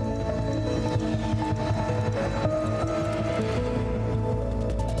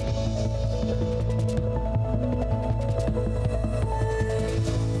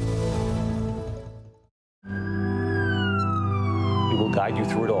 guide you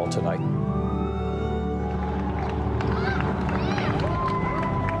through it all tonight.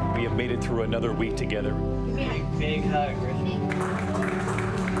 We have made it through another week together. Big hug, Griffin.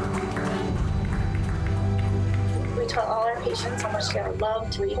 We tell all our patients how much they are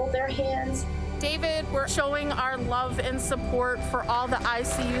loved. We hold their hands. David, we're showing our love and support for all the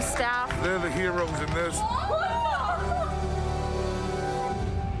ICU staff. They're the heroes in this.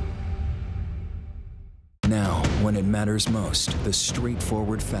 Now, when it matters most, the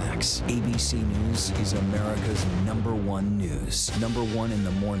straightforward facts. ABC News is America's #1 news. #1 in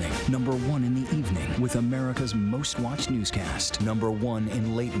the morning, #1 in the evening, with America's most watched newscast. #1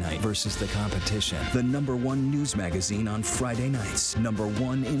 in late night versus the competition. The #1 news magazine on Friday nights.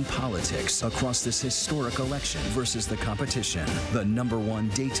 #1 in politics across this historic election versus the competition. The #1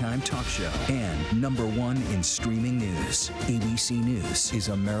 daytime talk show. And #1 in streaming news. ABC News is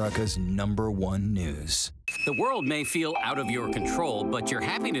America's #1 news. The world may feel out of your control, but your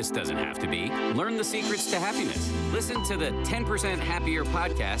happiness doesn't have to be. Learn the secrets to happiness. Listen to the 10% Happier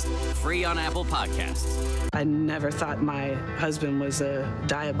podcast, free on Apple Podcasts. I never thought my husband was a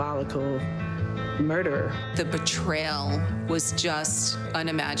diabolical murderer. The betrayal was just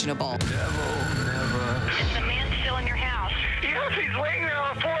unimaginable. Never. Is the man still in your house? Yes, he's laying there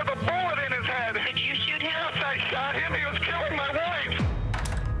on the floor with a bullet in his head. Did you shoot him? Yes, I shot him. He was killing my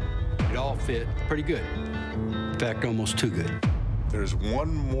wife. It all fit pretty good. In fact, almost too good. There's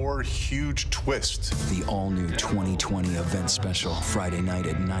one more huge twist. The all-new 2020 event special, Friday night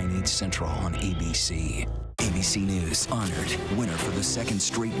at 9/8 Central on ABC. ABC News honored winner for the second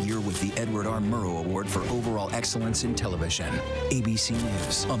straight year with the Edward R. Murrow Award for Overall Excellence in Television. ABC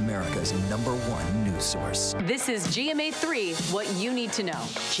News, America's #1 news source. This is GMA3, what you need to know.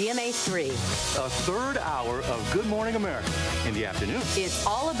 GMA3. A third hour of Good Morning America in the afternoon. It's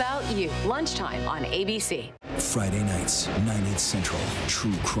all about you. Lunchtime on ABC. Friday nights, 9/8 Central.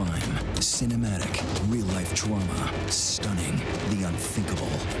 True crime, cinematic, real-life drama, stunning, the unthinkable.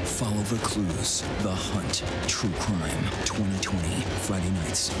 Follow the clues, the hunt. True crime, 2020. Friday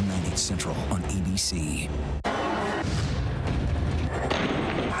nights, 9/8 Central on ABC.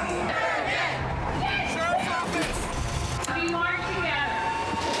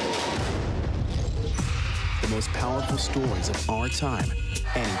 The most powerful stories of our time,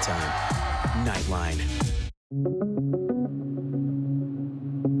 anytime. Nightline.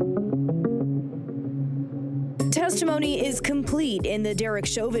 Testimony is complete in the Derek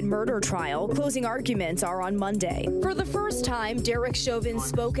Chauvin murder trial. Closing arguments are on Monday. For the first time, Derek Chauvin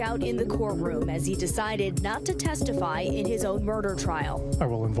spoke out in the courtroom as he decided not to testify in his own murder trial. I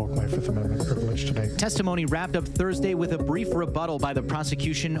will invoke my Fifth Amendment privilege today. Testimony wrapped up Thursday with a brief rebuttal by the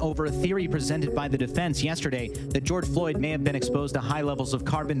prosecution over a theory presented by the defense yesterday that George Floyd may have been exposed to high levels of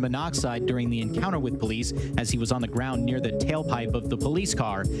carbon monoxide during the encounter with police as he was on the ground near the tailpipe of the police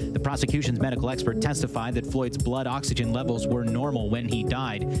car. The prosecution's medical expert testified that Floyd's blood oxygen levels were normal when he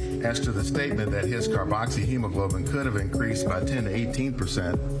died. As to the statement that his carboxyhemoglobin could have increased by 10 to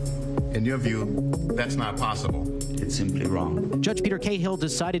 18%, in your view, that's not possible. It's simply wrong. Judge Peter Cahill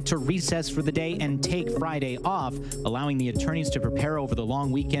decided to recess for the day and take Friday off, allowing the attorneys to prepare over the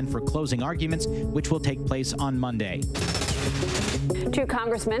long weekend for closing arguments, which will take place on Monday. Two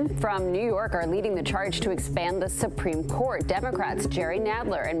congressmen from New York are leading the charge to expand the Supreme Court. Democrats Jerry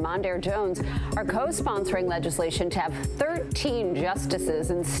Nadler and Mondaire Jones are co-sponsoring legislation to have 13 justices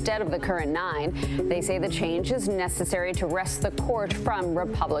instead of the current 9. They say the change is necessary to wrest the court from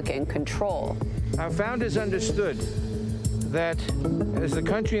Republican control. Our founders understood that as the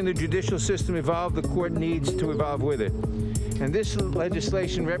country and the judicial system evolve, the court needs to evolve with it. And this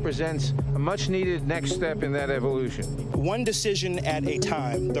legislation represents a much-needed next step in that evolution. One decision at a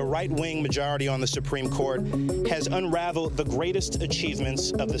time, the right-wing majority on the Supreme Court has unraveled the greatest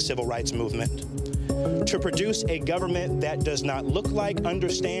achievements of the civil rights movement. To produce a government that does not look like,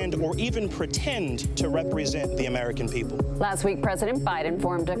 understand, or even pretend to represent the American people. Last week, President Biden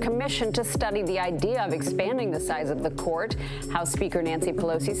formed a commission to study the idea of expanding the size of the court. House Speaker Nancy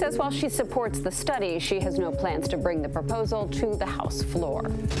Pelosi says while she supports the study, she has no plans to bring the proposal to the House floor.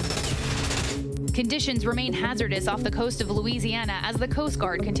 Conditions remain hazardous off the coast of Louisiana as the Coast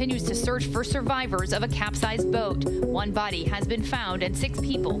Guard continues to search for survivors of a capsized boat. One body has been found and 6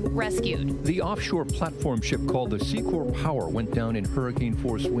 people rescued. The offshore platform ship called the Secor Power went down in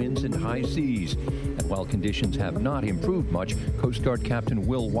hurricane-force winds and high seas. And while conditions have not improved much, Coast Guard Captain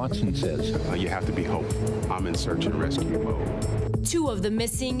Will Watson says, you have to be hopeful. I'm in search and rescue mode. 2 of the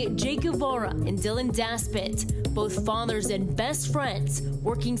missing, Jake Guevara and Dylan Daspit, both fathers and best friends,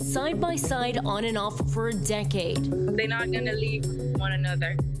 working side by side on and off for a decade. They're not going to leave one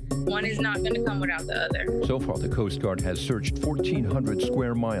another. One is not going to come without the other. So far, the Coast Guard has searched 1,400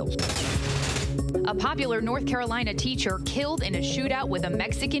 square miles. A popular North Carolina teacher killed in a shootout with a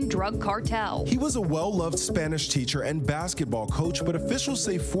Mexican drug cartel. He was a well-loved Spanish teacher and basketball coach, but officials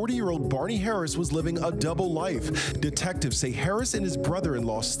say 40-year-old Barney Harris was living a double life. Detectives say Harris and his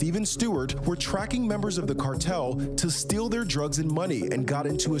brother-in-law, Stephen Stewart, were tracking members of the cartel to steal their drugs and money and got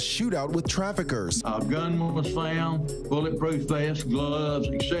into a shootout with traffickers. A gun was found, bulletproof vest, gloves,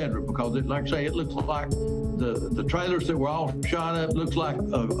 etc. Because, like I say, it looks like the trailers that were all shot up looks like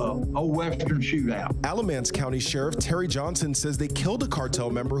a old Western shootout. Alamance County Sheriff Terry Johnson says they killed a cartel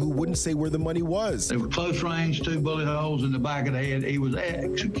member who wouldn't say where the money was. They were close range, 2 bullet holes in the back of the head. He was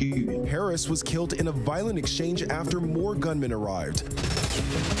executed. Harris was killed in a violent exchange after more gunmen arrived.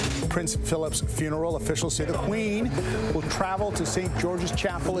 Prince Philip's funeral. Officials say the Queen will travel to St. George's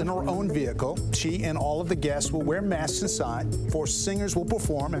Chapel in her own vehicle. She and all of the guests will wear masks inside. 4 singers will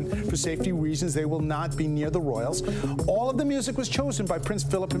perform, and for safety reasons, they will not be near the royals. All of the music was chosen by Prince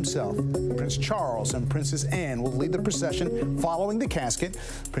Philip himself. Prince Charles and Princess Anne will lead the procession following the casket.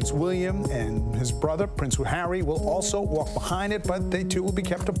 Prince William and his brother, Prince Harry, will also walk behind it, but they too will be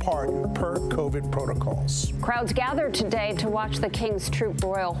kept apart per COVID protocols. Crowds gathered today to watch the King's Troop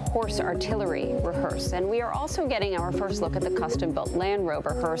Royal Horse Artillery rehearse, and we are also getting our first look at the custom-built Land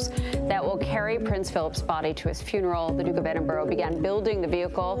Rover hearse that will carry Prince Philip's body to his funeral. The Duke of Edinburgh began building the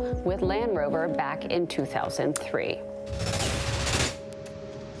vehicle with Land Rover back in 2003.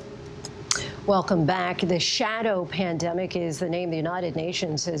 Welcome back. The shadow pandemic is the name the United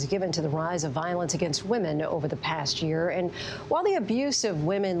Nations has given to the rise of violence against women over the past year. And while the abuse of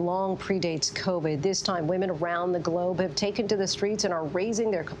women long predates COVID, this time women around the globe have taken to the streets and are raising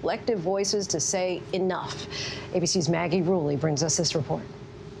their collective voices to say enough. ABC's Maggie Ruley brings us this report.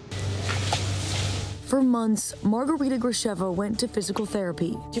 For months, Margarita Grisheva went to physical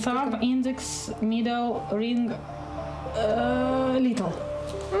therapy. Thumb, index, middle, ring, little.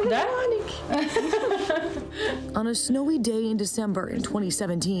 On a snowy day in December in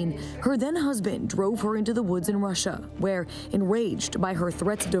 2017, her then-husband drove her into the woods in Russia, where, enraged by her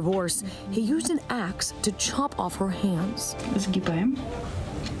threats of divorce, he used an axe to chop off her hands.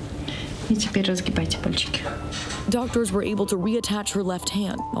 Doctors were able to reattach her left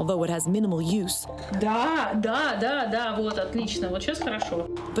hand, although it has minimal use.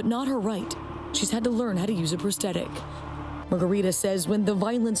 But not her right. She's had to learn how to use a prosthetic. Margarita says when the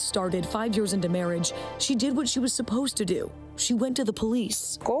violence started 5 years into marriage, she did what she was supposed to do. She went to the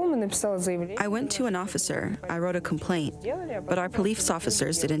police. I went to an officer. I wrote a complaint, but our police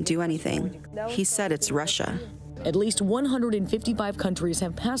officers didn't do anything. He said it's Russia. At least 155 countries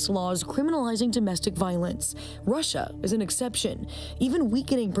have passed laws criminalizing domestic violence. Russia is an exception, even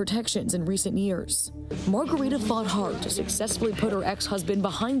weakening protections in recent years. Margarita fought hard to successfully put her ex-husband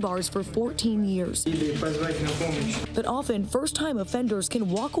behind bars for 14 years. But often, first-time offenders can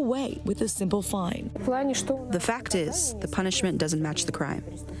walk away with a simple fine. The fact is, the punishment doesn't match the crime.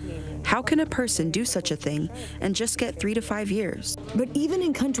 How can a person do such a thing and just get 3 to 5 years? But even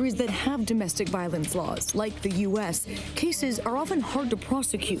in countries that have domestic violence laws, like the U.S., cases are often hard to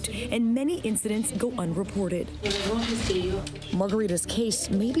prosecute, and many incidents go unreported. Margarita's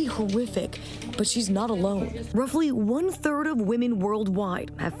case may be horrific, but she's not alone. Roughly 1/3 of women worldwide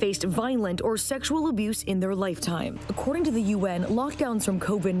have faced violent or sexual abuse in their lifetime. According to the UN, lockdowns from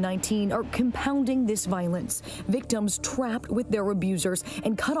COVID-19 are compounding this violence. Victims trapped with their abusers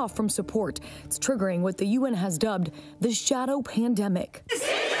and cut off from support. It's triggering what the UN has dubbed the shadow pandemic.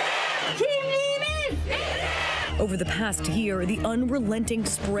 Over the past year, the unrelenting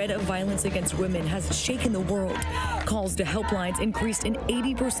spread of violence against women has shaken the world. Calls to helplines increased in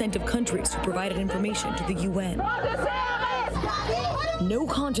 80% of countries who provided information to the UN. No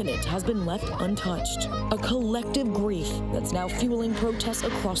continent has been left untouched. A collective grief that's now fueling protests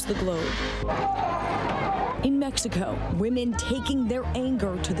across the globe. In Mexico, women taking their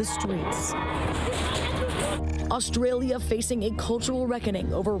anger to the streets. Australia facing a cultural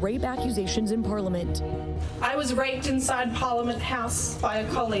reckoning over rape accusations in Parliament. I was raped inside Parliament House by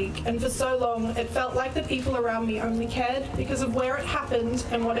a colleague, and for so long it felt like the people around me only cared because of where it happened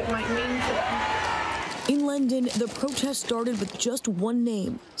and what it might mean for them. In London, the protest started with just one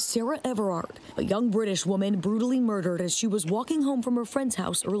name, Sarah Everard, a young British woman brutally murdered as she was walking home from her friend's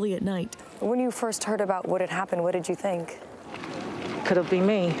house early at night. When you first heard about what had happened, what did you think? Could have been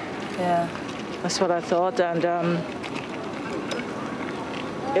me. Yeah. That's what I thought, and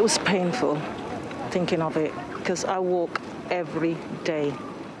it was painful thinking of it because I walk every day.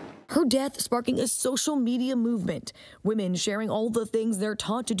 Her death sparking a social media movement, women sharing all the things they're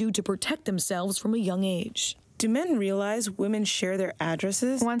taught to do to protect themselves from a young age. Do men realize women share their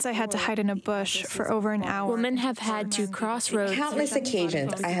addresses? Once I had to hide in a bush for over an hour. Women have had to cross roads. Countless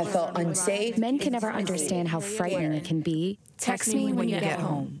occasions I have felt unsafe. Men can never understand how frightening it can be. Text me when you get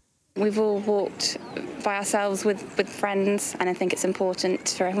home. We've all walked by ourselves with friends, and I think it's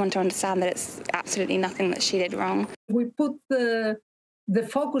important for everyone to understand that it's absolutely nothing that she did wrong. We put the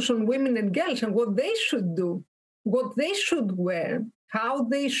focus on women and girls and what they should do, what they should wear, how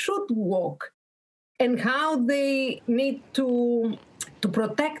they should walk, and how they need to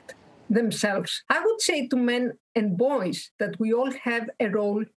protect themselves. I would say to men and boys that we all have a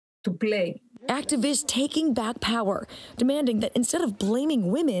role to play. Activists taking back power, demanding that instead of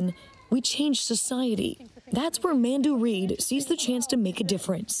blaming women, we change society. That's where Mandu Reid sees the chance to make a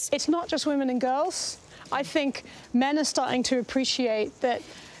difference. It's not just women and girls. I think men are starting to appreciate that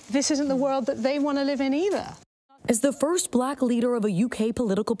this isn't the world that they want to live in either. As the first black leader of a UK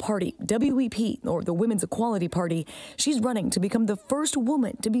political party, WEP, or the Women's Equality Party, she's running to become the first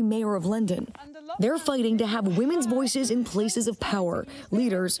woman to be mayor of London. They're fighting to have women's voices in places of power,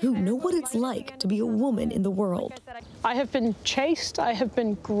 leaders who know what it's like to be a woman in the world. I have been chased, I have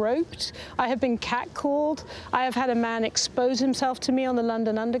been groped, I have been catcalled, I have had a man expose himself to me on the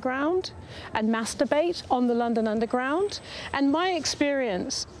London Underground and masturbate on the London Underground. And my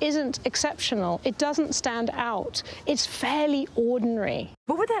experience isn't exceptional. It doesn't stand out. It's fairly ordinary.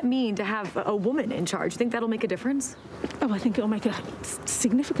 What would that mean to have a woman in charge? You think that'll make a difference? Oh, I think it'll make a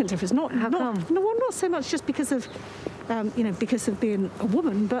significant difference. How come? No, not so much just because of, because of being a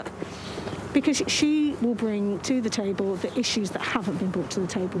woman, but because she will bring to the table the issues that haven't been brought to the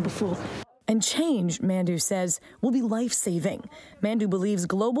table before. And change, Mandu says, will be life-saving. Mandu believes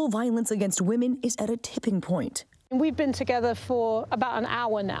global violence against women is at a tipping point. We've been together for about an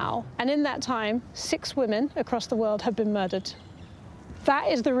hour now, and in that time, 6 women across the world have been murdered. That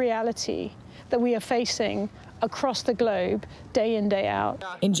is the reality that we are facing across the globe, day in, day out.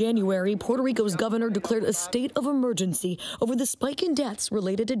 In January, Puerto Rico's governor declared a state of emergency over the spike in deaths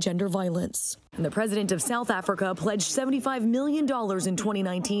related to gender violence. And the president of South Africa pledged $75 million in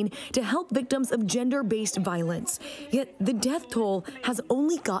 2019 to help victims of gender-based violence. Yet the death toll has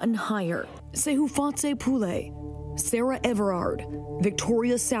only gotten higher. Sehufotse Pule, Sarah Everard,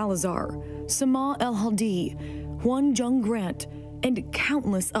 Victoria Salazar, Sama El-Hadi, Juan Jung Grant, and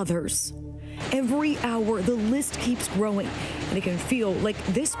countless others. Every hour, the list keeps growing, and it can feel like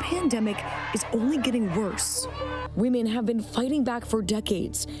this pandemic is only getting worse. Women have been fighting back for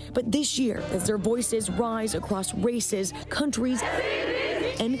decades, but this year, as their voices rise across races, countries,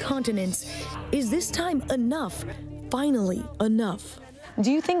 and continents, is this time enough? Finally enough.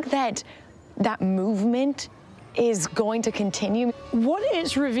 Do you think that movement is going to continue? What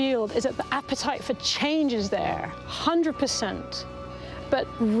it's revealed is that the appetite for change is there, 100%. But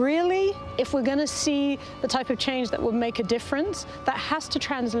really, if we're going to see the type of change that will make a difference, that has to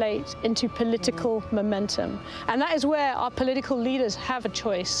translate into political momentum. And that is where our political leaders have a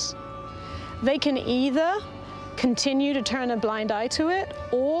choice. They can either continue to turn a blind eye to it,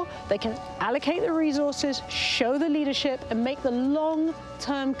 or they can allocate the resources, show the leadership, and make the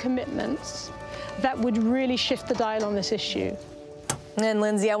long-term commitments that would really shift the dial on this issue. And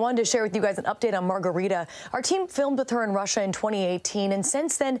Lindsay, I wanted to share with you guys an update on Margarita. Our team filmed with her in Russia in 2018, and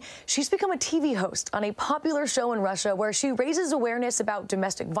since then, she's become a TV host on a popular show in Russia where she raises awareness about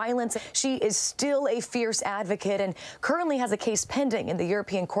domestic violence. She is still a fierce advocate and currently has a case pending in the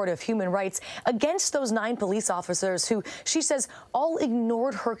European Court of Human Rights against those 9 police officers who she says all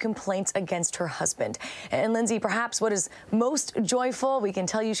ignored her complaints against her husband. And Lindsay, perhaps what is most joyful, we can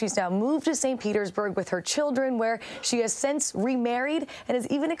tell you she's now moved to St. Petersburg with her children, where she has since remarried and is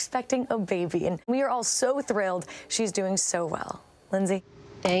even expecting a baby. And we are all so thrilled she's doing so well. Lindsay?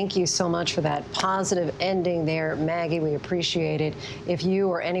 Thank you so much for that positive ending there, Maggie. We appreciate it. If you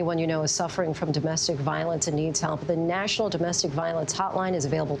or anyone you know is suffering from domestic violence and needs help, the National Domestic Violence Hotline is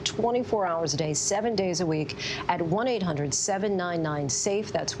available 24 hours a day, 7 days a week at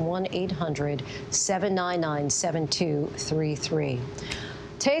 1-800-799-SAFE. That's 1-800-799-7233.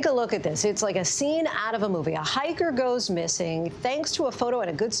 Take a look at this. It's like a scene out of a movie. A hiker goes missing. Thanks to a photo and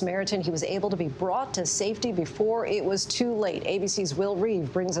a Good Samaritan, he was able to be brought to safety before it was too late. ABC's Will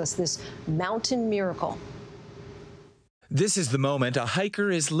Reeve brings us this mountain miracle. This is the moment a hiker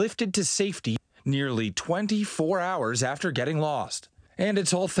is lifted to safety nearly 24 hours after getting lost. And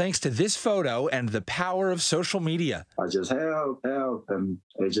it's all thanks to this photo and the power of social media. I just help, and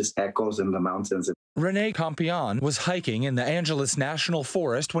it just echoes in the mountains. Rene Campion was hiking in the Angeles National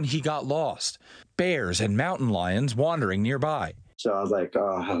Forest when he got lost. Bears and mountain lions wandering nearby. So I was like,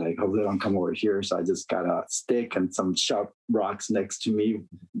 hopefully they don't come over here. So I just got a stick and some sharp rocks next to me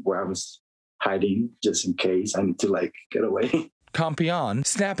where I was hiding just in case I need to like get away. Campion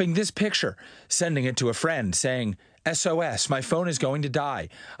snapping this picture, sending it to a friend, saying, SOS, my phone is going to die.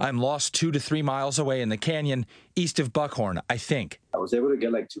 I'm lost 2 to 3 miles away in the canyon east of Buckhorn, I think. I was able to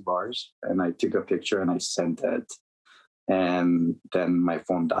get like 2 bars, and I took a picture and I sent it. And then my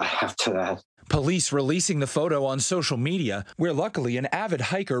phone died after that. Police releasing the photo on social media, where luckily an avid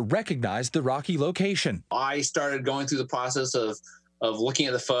hiker recognized the rocky location. I started going through the process of looking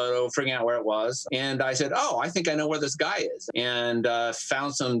at the photo, figuring out where it was. And I said, oh, I think I know where this guy is. And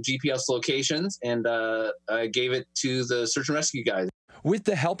found some GPS locations and I gave it to the search and rescue guys. With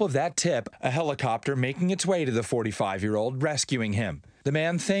the help of that tip, a helicopter making its way to the 45-year-old, rescuing him. The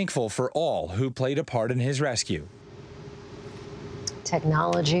man thankful for all who played a part in his rescue.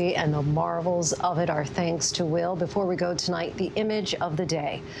 Technology and the marvels of it are thanks to Will. Before we go tonight, the image of the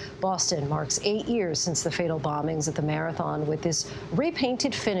day. Boston marks 8 years since the fatal bombings at the marathon with this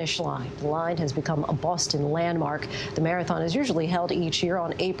repainted finish line. The line has become a Boston landmark. The marathon is usually held each year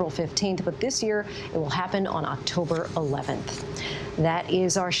on April 15th, but this year it will happen on October 11th. That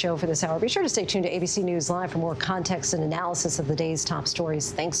is our show for this hour. Be sure to stay tuned to ABC News Live for more context and analysis of the day's top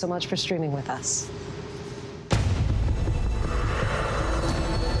stories. Thanks so much for streaming with us.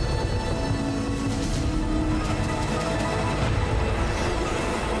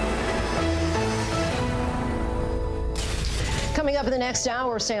 Coming up in the next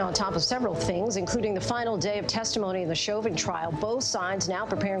hour, stay on top of several things, including the final day of testimony in the Chauvin trial. Both sides now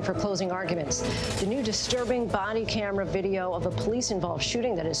preparing for closing arguments. The new disturbing body camera video of a police-involved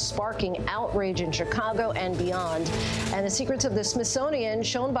shooting that is sparking outrage in Chicago and beyond. And the secrets of the Smithsonian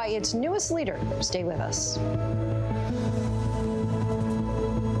shown by its newest leader. Stay with us.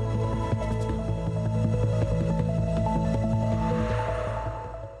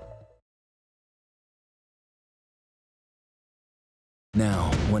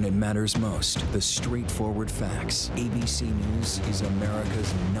 Now, when it matters most, the straightforward facts. ABC News is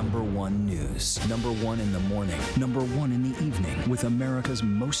America's #1 news. #1 in the morning, #1 in the evening, with America's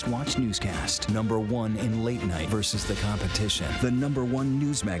most watched newscast. #1 in late night versus the competition. The #1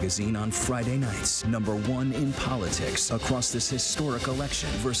 news magazine on Friday nights. #1 in politics across this historic election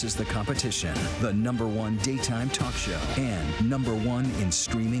versus the competition. The #1 daytime talk show. And #1 in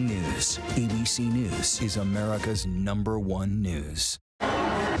streaming news. ABC News is America's #1 news.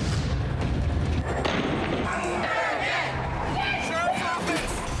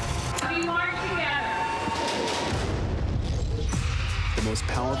 The most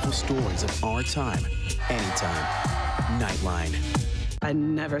powerful stories of our time, anytime. Nightline. I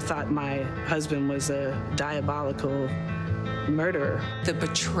never thought my husband was a diabolical murderer. The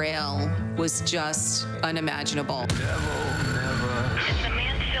betrayal was just unimaginable. Is the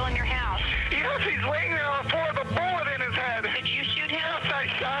man still in your house? Yes, he's laying there on the floor with a bullet in his head. Did you shoot him? Yes, I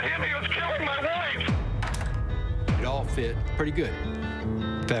shot him. He was killing my wife. It all fit pretty good.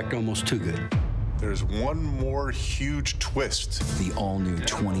 In fact, almost too good. There's one more huge twist. The all-new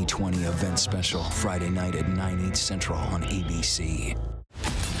 2020 event special, Friday night at 9/8 Central on ABC.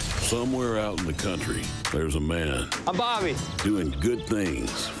 Somewhere out in the country, there's a man. I'm Bobby. Doing good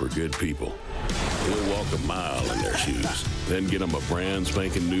things for good people. He'll walk a mile in their shoes, then get them a brand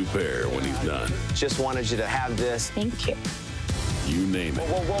spanking new pair when he's done. Just wanted you to have this. Thank you. You name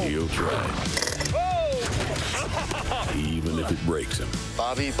it, he'll try. Even if it breaks him.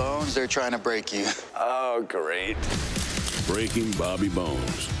 Bobby Bones, they're trying to break you. Oh, great. Breaking Bobby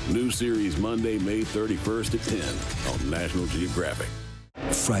Bones. New series Monday, May 31st at 10 on National Geographic.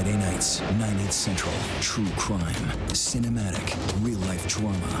 Friday nights, 9/8 Central. True crime, cinematic, real-life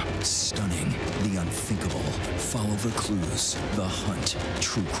drama, stunning, the unthinkable. Follow the clues. The Hunt.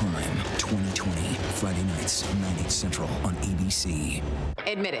 True crime. 2020. Friday nights, 9/8 Central on ABC.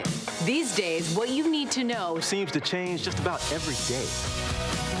 Admit it. These days, what you need to know seems to change just about every day.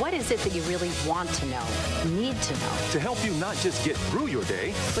 What is it that you really want to know, need to know? To help you not just get through your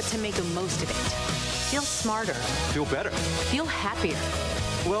day, but to make the most of it. Feel smarter. Feel better. Feel happier.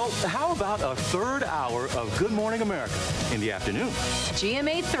 Well, how about a third hour of Good Morning America in the afternoon?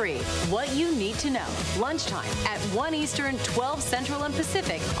 GMA 3, what you need to know. Lunchtime at 1 Eastern, 12 Central and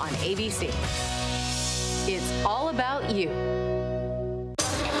Pacific on ABC. It's all about you.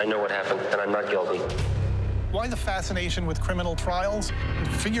 I know what happened, and I'm not guilty. Why the fascination with criminal trials?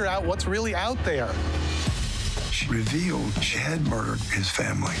 Figure out what's really out there. She revealed she had murdered his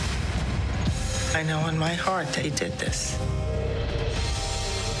family. I know in my heart they did this.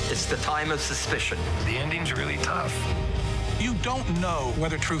 It's the time of suspicion. The ending's really tough. You don't know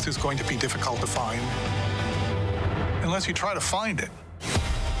whether truth is going to be difficult to find unless you try to find it.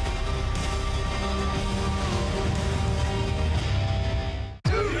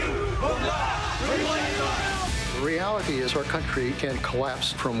 Do you believe? reality is our country can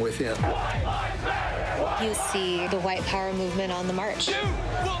collapse from within. You see the white power movement on the march. You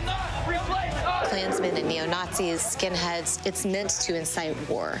will not replace us! Klansmen and neo-Nazis, skinheads, it's meant to incite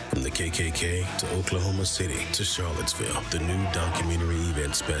war. From the KKK to Oklahoma City to Charlottesville, the new documentary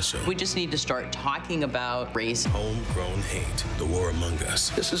event special. We just need to start talking about race. Homegrown Hate, The War Among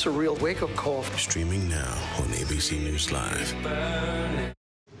Us. This is a real wake-up call. Streaming now on ABC News Live.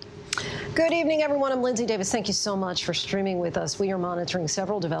 Good evening, everyone. I'm Lindsay Davis. Thank you so much for streaming with us. We are monitoring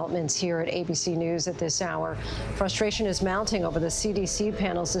several developments here at ABC News at this hour. Frustration is mounting over the CDC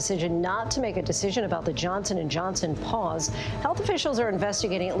panel's decision not to make a decision about the Johnson & Johnson pause. Health officials are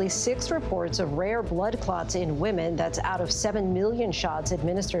investigating at least 6 reports of rare blood clots in women. That's out of 7 million shots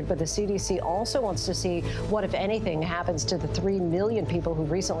administered. But the CDC also wants to see what, if anything, happens to the 3 million people who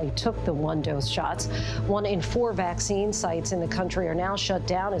recently took the 1-dose shots. 1 in 4 vaccine sites in the country are now shut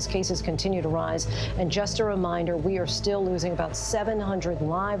down as cases continue to rise. And just a reminder, we are still losing about 700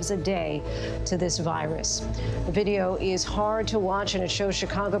 lives a day to this virus. The video is hard to watch, and it shows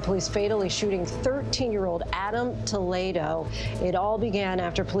Chicago police fatally shooting 13-year-old Adam Toledo. It all began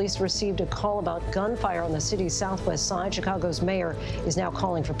after police received a call about gunfire on the city's southwest side. Chicago's mayor is now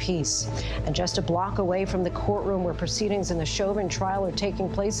calling for peace. And just a block away from the courtroom where proceedings in the Chauvin trial are taking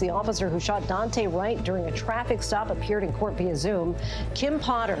place, the officer who shot Daunte Wright during a traffic stop appeared in court via Zoom. Kim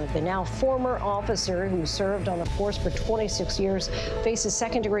Potter, the now former officer who served on the force for 26 years, faces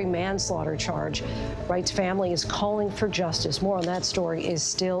second-degree manslaughter charge. Wright's family is calling for justice. More on that story is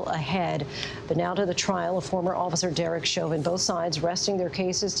still ahead. But now to the trial of former officer Derek Chauvin. Both sides resting their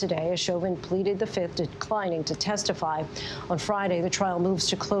cases today as Chauvin pleaded the Fifth, declining to testify. On Friday, the trial moves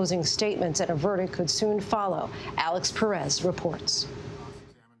to closing statements, and a verdict could soon follow. Alex Perez reports.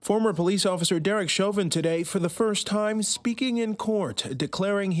 Former police officer Derek Chauvin today, for the first time, speaking in court,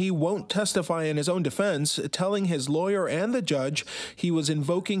 declaring he won't testify in his own defense, telling his lawyer and the judge he was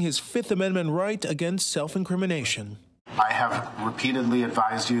invoking his Fifth Amendment right against self-incrimination. I have repeatedly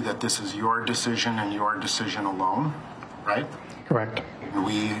advised you that this is your decision and your decision alone, right? Correct.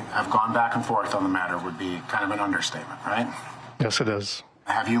 We have gone back and forth on the matter would be kind of an understatement, right? Yes, it is.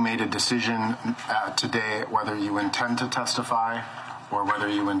 Have you made a decision today whether you intend to testify or whether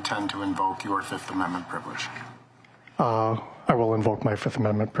you intend to invoke your Fifth Amendment privilege? I will invoke my Fifth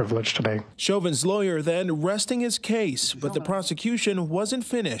Amendment privilege today. Chauvin's lawyer then resting his case, but the prosecution wasn't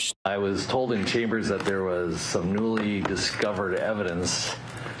finished. I was told in chambers that there was some newly discovered evidence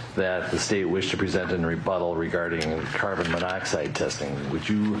that the state wished to present in rebuttal regarding carbon monoxide testing. Would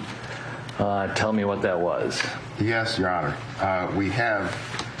you tell me what that was? Yes, Your Honor. We have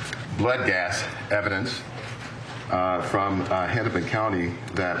blood gas evidence from Hennepin County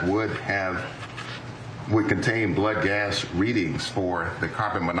that would contain blood gas readings for the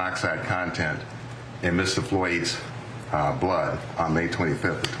carbon monoxide content in Mr. Floyd's blood on May 25th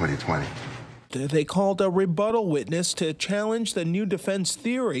of 2020. They called a rebuttal witness to challenge the new defense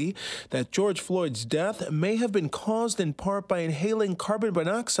theory that George Floyd's death may have been caused in part by inhaling carbon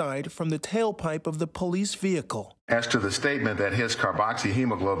monoxide from the tailpipe of the police vehicle. As to the statement that his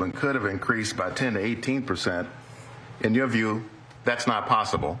carboxyhemoglobin could have increased by 10 to 18%, in your view, that's not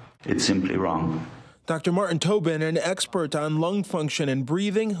possible. It's simply wrong. Dr. Martin Tobin, an expert on lung function and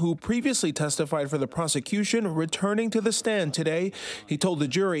breathing, who previously testified for the prosecution, returning to the stand today. He told the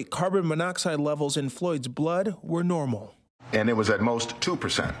jury carbon monoxide levels in Floyd's blood were normal. And it was at most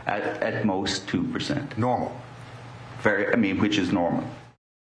 2%? At most 2%. Normal? Which is normal.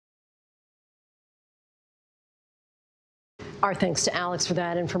 Our thanks to Alex for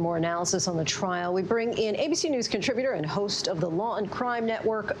that, and for more analysis on the trial, we bring in ABC News contributor and host of the Law and Crime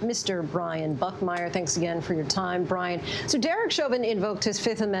Network, Mr. Brian Buckmeyer. Thanks again for your time, Brian. So Derek Chauvin invoked his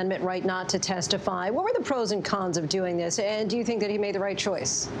Fifth Amendment right not to testify. What were the pros and cons of doing this, and do you think that he made the right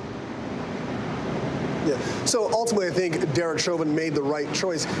choice? Yeah. So ultimately, I think Derek Chauvin made the right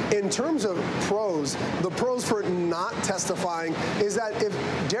choice. In terms of pros, the pros for not testifying is that if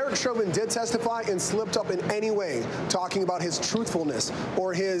Derek Chauvin did testify and slipped up in any way, talking about his truthfulness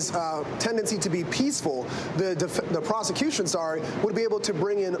or his tendency to be peaceful, the prosecution, would be able to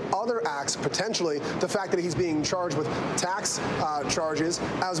bring in other acts, potentially the fact that he's being charged with tax charges,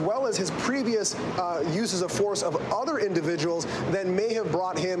 as well as his previous uses of force of other individuals that may have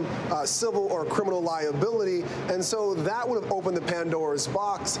brought him civil or criminal liability liability. And so that would have opened the Pandora's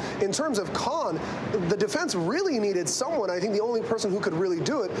box. In terms of con, the defense really needed someone. I think the only person who could really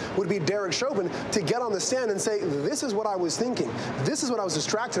do it would be Derek Chauvin to get on the stand and say, this is what I was thinking. This is what I was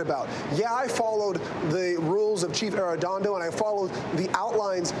distracted about. Yeah, I followed the rules of Chief Arredondo and I followed the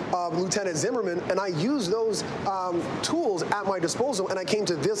outlines of Lieutenant Zimmerman, and I used those tools at my disposal, and I came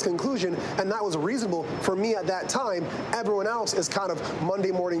to this conclusion, and that was reasonable for me at that time. Everyone else is kind of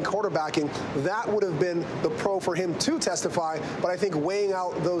Monday morning quarterbacking. That would have been the pro for him to testify, but I think weighing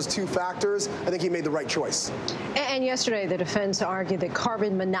out those two factors, I think he made the right choice. And yesterday, the defense argued that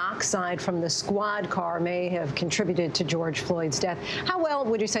carbon monoxide from the squad car may have contributed to George Floyd's death. How well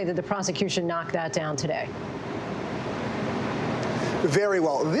would you say that the prosecution knocked that down today? Very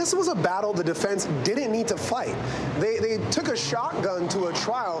well. This was a battle the defense didn't need to fight. They took a shotgun to a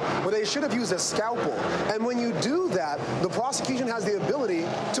trial where they should have used a scalpel. And when you do that, the prosecution has the ability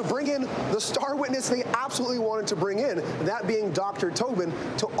to bring in the star witness they absolutely wanted to bring in, that being Dr. Chauvin,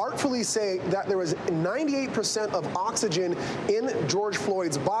 to artfully say that there was 98% of oxygen in George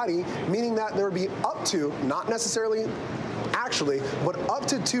Floyd's body, meaning that there would be up to, not necessarily actually, but up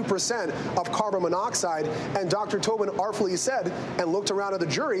to 2% of carbon monoxide. And Dr. Chauvin artfully said and looked around at the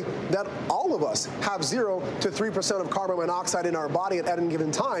jury that all of us have 0 to 3% of carbon monoxide in our body at any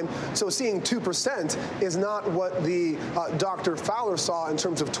given time. So seeing 2% is not what the Dr. Fowler saw in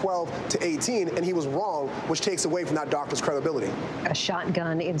terms of 12 to 18, and he was wrong, which takes away from that doctor's credibility. A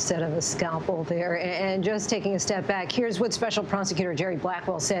shotgun instead of a scalpel there. And just taking a step back, here's what Special Prosecutor Jerry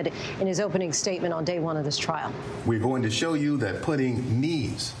Blackwell said in his opening statement on day one of this trial. We're going to show you that putting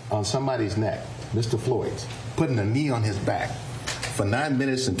knees on somebody's neck, Mr. Floyd's, putting a knee on his back for 9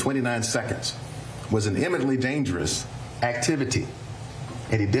 minutes and 29 seconds was an eminently dangerous activity.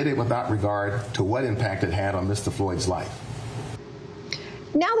 And he did it without regard to what impact it had on Mr. Floyd's life.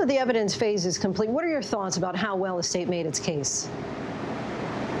 Now that the evidence phase is complete, what are your thoughts about how well the state made its case?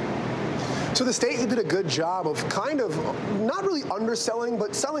 So the state did a good job of kind of not really underselling,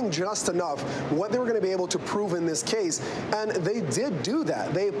 but selling just enough what they were going to be able to prove in this case. And they did do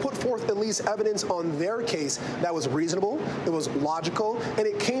that. They put forth at least evidence on their case that was reasonable, it was logical, and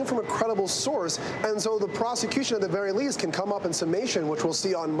it came from a credible source. And so the prosecution at the very least can come up in summation, which we'll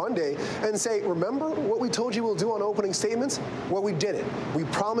see on Monday, and say, remember what we told you we'll do on opening statements? Well, we did it. We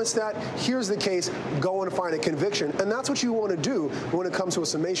promised that. Here's the case. Go and find a conviction. And that's what you want to do when it comes to a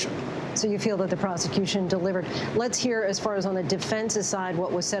summation. So you feel that the prosecution delivered. Let's hear, as far as on the defense's side,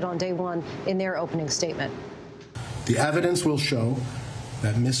 what was said on day one in their opening statement. The evidence will show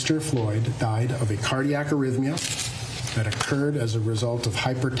that Mr. Floyd died of a cardiac arrhythmia that occurred as a result of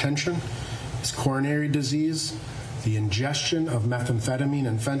hypertension, his coronary disease, the ingestion of methamphetamine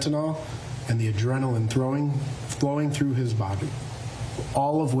and fentanyl, and the adrenaline flowing through his body,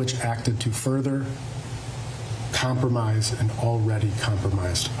 all of which acted to further compromise an already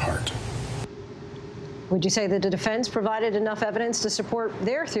compromised heart. Would you say that the defense provided enough evidence to support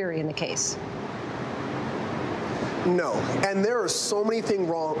their theory in the case? No, and there are so many things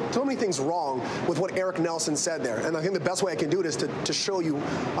wrong with what Eric Nelson said there. And I think the best way I can do it is to show you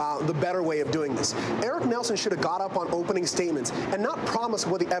the better way of doing this. Eric Nelson should have got up on opening statements and not promised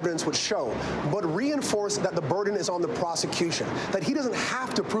what the evidence would show, but reinforced that the burden is on the prosecution, that he doesn't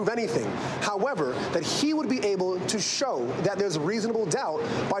have to prove anything. However, that he would be able to show that there's reasonable doubt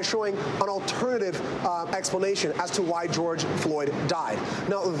by showing an alternative explanation as to why George Floyd died.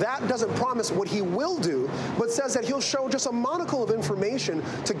 Now, that doesn't promise what he will do, but says that he'll show just a monocle of information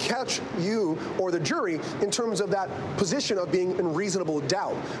to catch you or the jury in terms of that position of being in reasonable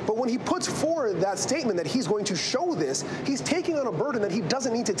doubt. But when he puts forward that statement that he's going to show this, he's taking on a burden that he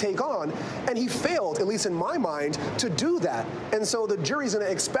doesn't need to take on, and he failed, at least in my mind, to do that. And so the jury's going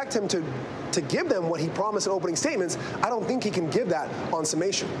to expect him to give them what he promised in opening statements. I don't think he can give that on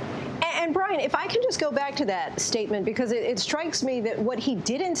summation. And Brian, if I can just go back to that statement, because it strikes me that what he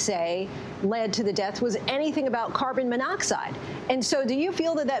didn't say led to the death was anything about carbon monoxide. And so do you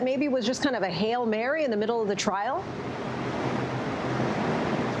feel that that maybe was just kind of a Hail Mary in the middle of the trial?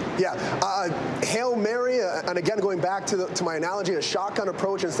 Yeah, Hail Mary, and again, going back to my analogy, a shotgun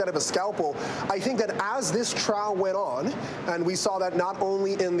approach instead of a scalpel. I think that as this trial went on, and we saw that not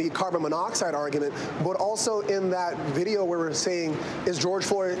only in the carbon monoxide argument, but also in that video where we're saying, is George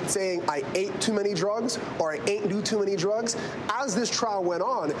Floyd saying, I ate too many drugs, or I ain't do too many drugs? As this trial went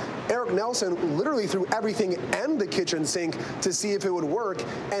on, Eric Nelson literally threw everything in the kitchen sink to see if it would work,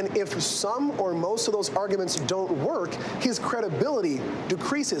 and if some or most of those arguments don't work, his credibility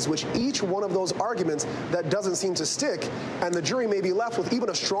decreases, which each one of those arguments that doesn't seem to stick, and the jury may be left with even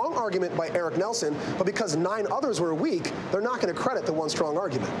a strong argument by Eric Nelson, but because 9 others were weak, they're not going to credit the one strong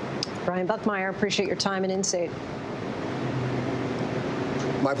argument. Brian Buckmeyer, appreciate your time and insight.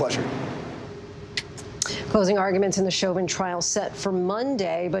 My pleasure. Closing arguments in the Chauvin trial set for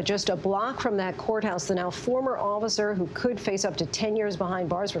Monday, but just a block from that courthouse, the now former officer who could face up to 10 years behind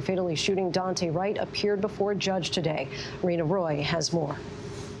bars for fatally shooting Daunte Wright appeared before a judge today. Rena Roy has more.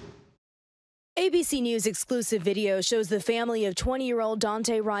 ABC News exclusive video shows the family of 20-year-old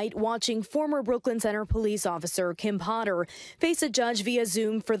Daunte Wright watching former Brooklyn Center police officer Kim Potter face a judge via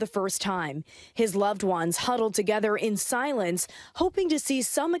Zoom for the first time. His loved ones huddled together in silence, hoping to see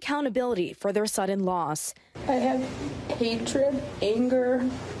some accountability for their sudden loss. I have hatred, anger,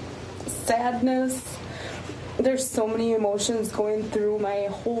 sadness. There's so many emotions going through my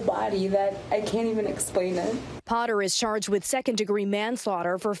whole body that I can't even explain it. Potter is charged with second-degree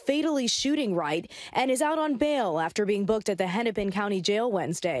manslaughter for fatally shooting Wright and is out on bail after being booked at the Hennepin County Jail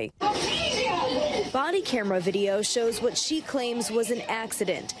Wednesday. Body camera video shows what she claims was an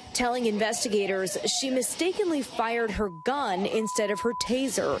accident, telling investigators she mistakenly fired her gun instead of her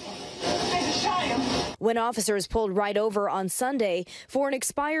taser. When officers pulled Wright over on Sunday for an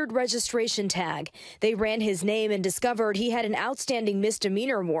expired registration tag, they ran his name and discovered he had an outstanding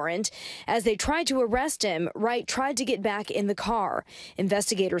misdemeanor warrant. As they tried to arrest him, Wright tried to get back in the car.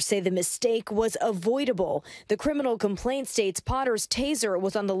 Investigators say the mistake was avoidable. The criminal complaint states Potter's taser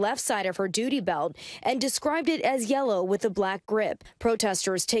was on the left side of her duty belt and described it as yellow with a black grip.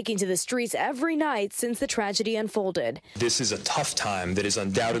 Protesters taking to the streets every night since the tragedy unfolded. This is a tough time that is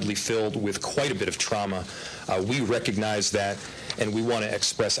undoubtedly filled with quite a bit of trauma. We recognize that, and we want to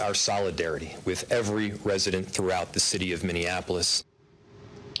express our solidarity with every resident throughout the city of Minneapolis.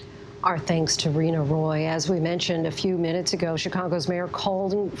 Our thanks to Rena Roy. As we mentioned a few minutes ago, Chicago's mayor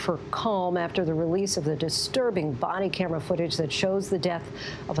called for calm after the release of the disturbing body camera footage that shows the death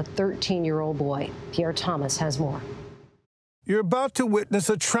of a 13-year-old boy. Pierre Thomas has more. You're about to witness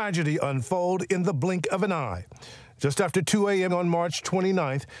a tragedy unfold in the blink of an eye. Just after 2 a.m. on March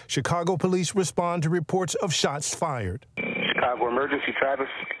 29th, Chicago police respond to reports of shots fired. Chicago Emergency, Travis.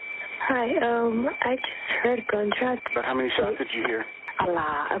 Hi, I just heard gunshots. But how many shots did you hear? A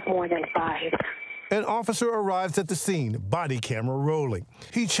lot, more than 5. An officer arrives at the scene, body camera rolling.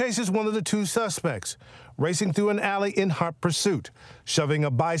 He chases one of the two suspects, racing through an alley in hot pursuit, shoving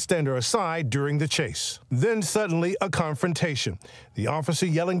a bystander aside during the chase. Then suddenly a confrontation. The officer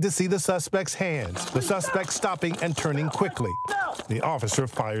yelling to see the suspect's hands, the suspect stopping and turning quickly. The officer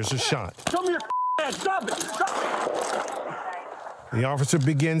fires a shot. Show me your hand. Stop it. Stop it. The officer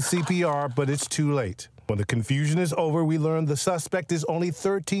begins CPR, but it's too late. When the confusion is over, we learn the suspect is only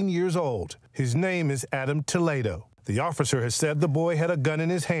 13 years old. His name is Adam Toledo. The officer has said the boy had a gun in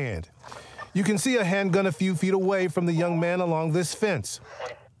his hand. You can see a handgun a few feet away from the young man along this fence.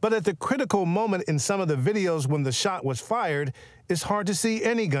 But at the critical moment in some of the videos when the shot was fired, it's hard to see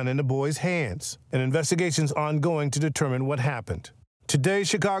any gun in the boy's hands. An investigation's ongoing to determine what happened. Today,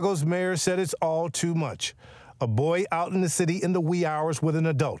 Chicago's mayor said it's all too much. A boy out in the city in the wee hours with an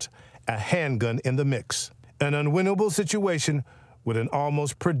adult, a handgun in the mix. An unwinnable situation with an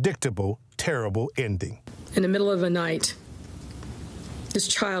almost predictable, terrible ending. In the middle of the night, this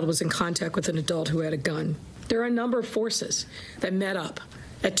child was in contact with an adult who had a gun. There are a number of forces that met up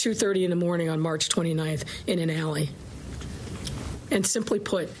at 2:30 in the morning on March 29th in an alley. And simply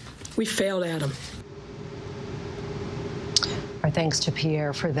put, we failed Adam. Our thanks to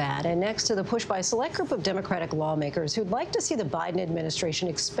Pierre for that. And next to the push by a select group of Democratic lawmakers who'd like to see the Biden administration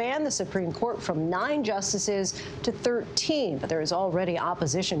expand the Supreme Court from 9 justices to 13. But there is already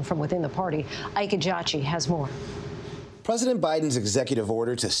opposition from within the party. Ike Ejachi has more. President Biden's executive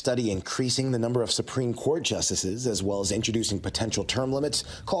order to study increasing the number of Supreme Court justices, as well as introducing potential term limits,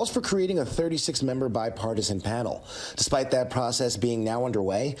 calls for creating a 36-member bipartisan panel. Despite that process being now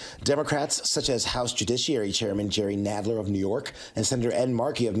underway, Democrats such as House Judiciary Chairman Jerry Nadler of New York and Senator Ed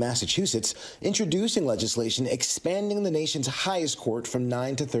Markey of Massachusetts introducing legislation expanding the nation's highest court from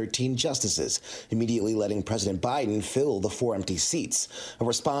 9 to 13 justices, immediately letting President Biden fill the 4 empty seats. A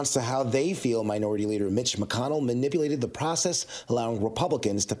response to how they feel Minority Leader Mitch McConnell manipulated the process, allowing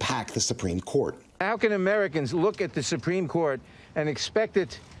Republicans to pack the Supreme Court. How can Americans look at the Supreme Court and expect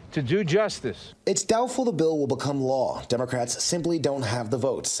it to do justice? It's doubtful the bill will become law. Democrats simply don't have the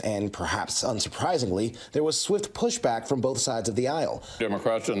votes, and perhaps unsurprisingly, there was swift pushback from both sides of the aisle.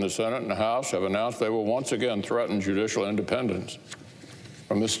 Democrats in the Senate and the House have announced they will once again threaten judicial independence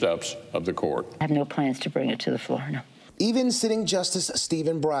from the steps of the court. I have no plans to bring it to the floor, no. Even sitting Justice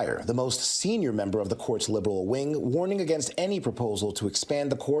Stephen Breyer, the most senior member of the court's liberal wing, warning against any proposal to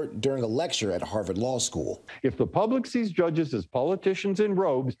expand the court during a lecture at Harvard Law School. If the public sees judges as politicians in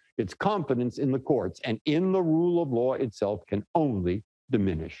robes, its confidence in the courts and in the rule of law itself can only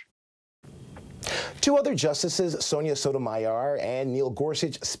diminish. Two other justices, Sonia Sotomayor and Neil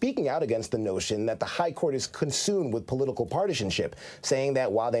Gorsuch, speaking out against the notion that the High Court is consumed with political partisanship, saying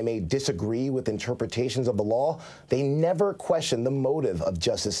that while they may disagree with interpretations of the law, they never question the motive of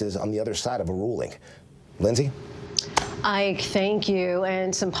justices on the other side of a ruling. Lindsay? Ike, thank you.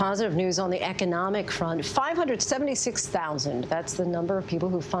 And some positive news on the economic front. 576,000. That's the number of people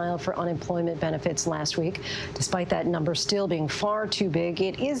who filed for unemployment benefits last week. Despite that number still being far too big,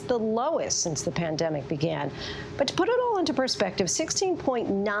 it is the lowest since the pandemic began. But to put it all into perspective,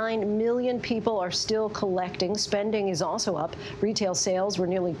 16.9 million people are still collecting. Spending is also up. Retail sales were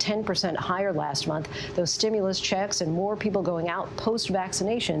nearly 10% higher last month. Those stimulus checks and more people going out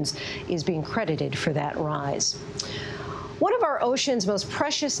post-vaccinations is being credited for that rise. One of our ocean's most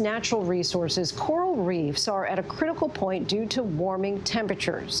precious natural resources, coral reefs, are at a critical point due to warming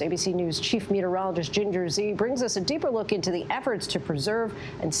temperatures. ABC News Chief Meteorologist Ginger Zee brings us a deeper look into the efforts to preserve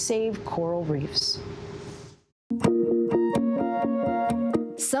and save coral reefs.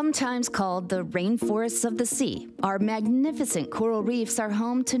 Sometimes called the rainforests of the sea, our magnificent coral reefs are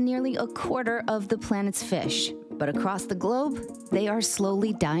home to nearly a quarter of the planet's fish. But across the globe, they are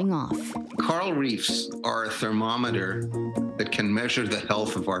slowly dying off. Coral reefs are a thermometer that can measure the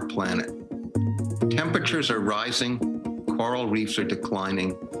health of our planet. Temperatures are rising, coral reefs are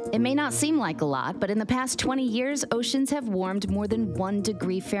declining. It may not seem like a lot, but in the past 20 years, oceans have warmed more than 1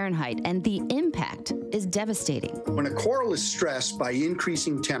 degree Fahrenheit, and the impact is devastating. When a coral is stressed by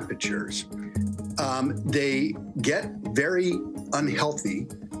increasing temperatures, they get very unhealthy.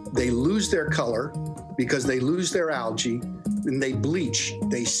 They lose their color because they lose their algae, and they bleach.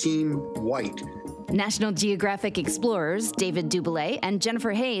 They seem white. National Geographic explorers David Duboulet and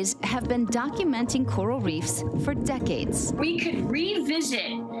Jennifer Hayes have been documenting coral reefs for decades. We could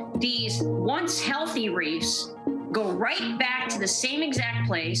revisit these once healthy reefs, go right back to the same exact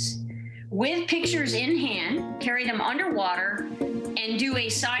place with pictures in hand, carry them underwater, and do a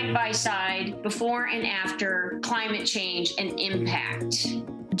side-by-side before and after climate change and impact.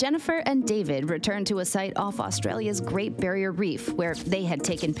 Jennifer and David returned to a site off Australia's Great Barrier Reef, where they had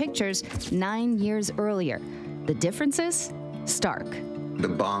taken pictures 9 years earlier. The differences? Stark. The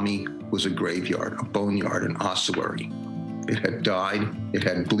Balmy was a graveyard, a boneyard, an ossuary. It had died, it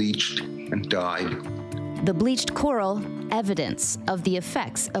had bleached and died. The bleached coral, evidence of the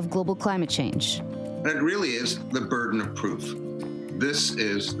effects of global climate change. And it really is the burden of proof. This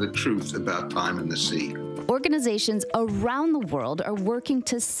is the truth about time in the sea. Organizations around the world are working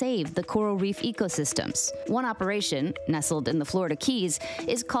to save the coral reef ecosystems. One operation, nestled in the Florida Keys,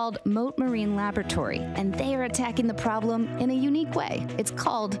 is called Moat Marine Laboratory, and they are attacking the problem in a unique way. It's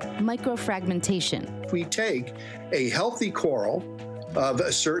called microfragmentation. We take a healthy coral of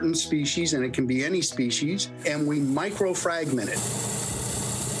a certain species, and it can be any species, and we microfragment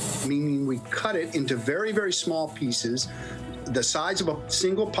it, meaning we cut it into very, very small pieces, the size of a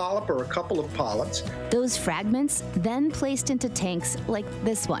single polyp or a couple of polyps. Those fragments then placed into tanks like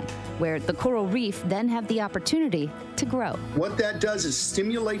this one, where the coral reef then have the opportunity to grow. What that does is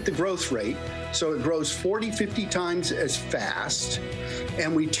stimulate the growth rate, so it grows 40, 50 times as fast.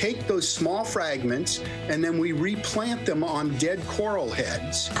 And we take those small fragments and then we replant them on dead coral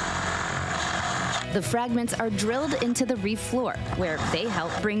heads. The fragments are drilled into the reef floor, where they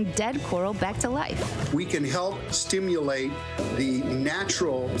help bring dead coral back to life. We can help stimulate the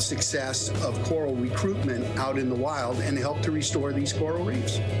natural success of coral recruitment out in the wild and help to restore these coral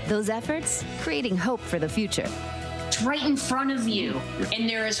reefs. Those efforts creating hope for the future. It's right in front of you. And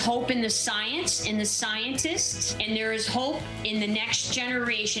there is hope in the science, in the scientists, and there is hope in the next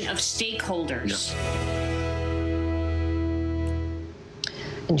generation of stakeholders. Yeah.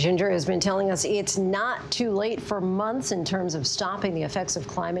 Ginger has been telling us it's not too late for months in terms of stopping the effects of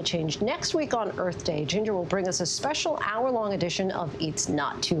climate change. Next week on Earth Day, Ginger will bring us a special hour-long edition of It's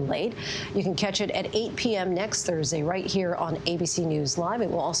Not Too Late. You can catch it at 8 p.m. next Thursday right here on ABC News Live.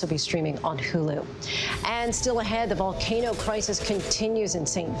 It will also be streaming on Hulu. And still ahead, the volcano crisis continues in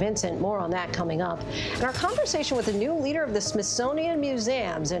St. Vincent. More on that coming up. And our conversation with the new leader of the Smithsonian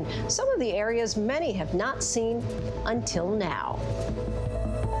Museums and some of the areas many have not seen until now.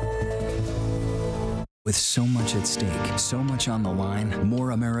 With so much at stake, so much on the line, more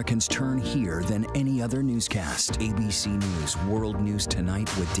Americans turn here than any other newscast. ABC News World News Tonight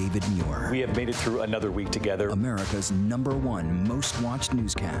with David Muir. We have made it through another week together. America's #1 most watched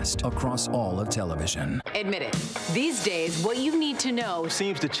newscast across all of television. Admit it, these days, what you need to know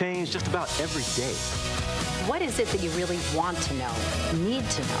seems to change just about every day. What is it that you really want to know, need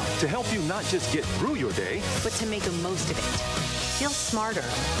to know? To help you not just get through your day, but to make the most of it. Feel smarter.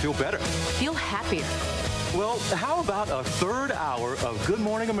 Feel better. Feel happier. Well, how about a third hour of Good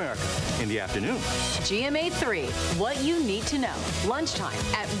Morning America in the afternoon? GMA 3, what you need to know. Lunchtime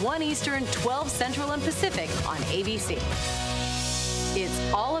at 1 Eastern, 12 Central and Pacific on ABC.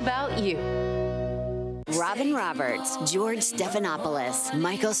 It's all about you. Robin Roberts, George Stephanopoulos,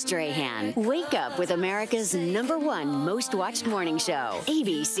 Michael Strahan. Wake up with America's #1 most watched morning show.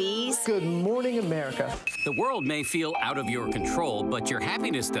 ABC's Good Morning America. The world may feel out of your control, but your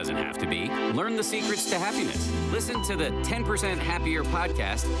happiness doesn't have to be. Learn the secrets to happiness. Listen to the 10% Happier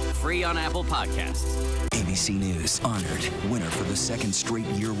podcast, free on Apple Podcasts. ABC News honored winner for the second straight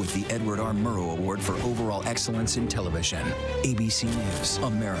year with the Edward R. Murrow Award for Overall Excellence in Television. ABC News,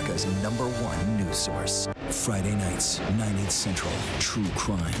 America's #1 news source. Friday nights, 9/8 Central. True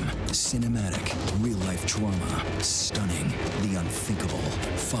crime, cinematic, real-life drama, stunning, the unthinkable.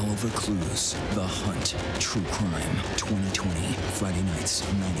 Follow the clues. The Hunt. True crime. 2020. Friday nights,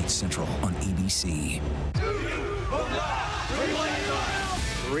 9/8 Central on ABC.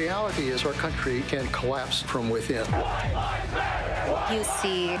 The reality is our country can collapse from within. You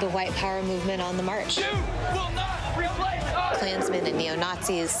see the white power movement on the march. Klansmen and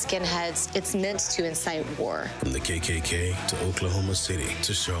neo-Nazis, skinheads, it's meant to incite war. From the KKK to Oklahoma City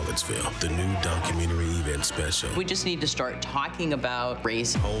to Charlottesville, the new documentary event special. We just need to start talking about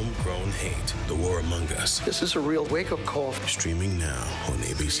race. Homegrown hate, the war among us. This is a real wake-up call. Streaming now on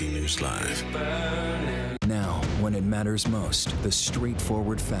ABC News Live. Now, when it matters most, the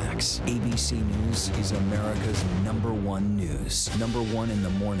straightforward facts. ABC News is America's #1 news. #1 in the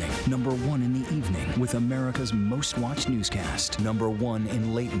morning, #1 in the evening, with America's most watched newscast. #1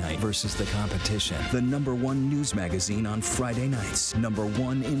 in late night versus the competition. The #1 news magazine on Friday nights.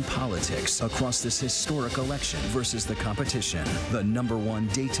 #1 in politics across this historic election versus the competition. The #1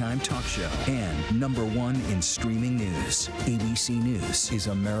 daytime talk show. And #1 in streaming news. ABC News is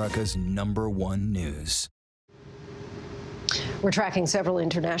America's #1 news. We're tracking several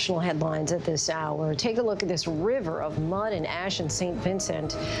international headlines at this hour. Take a look at this river of mud and ash in St.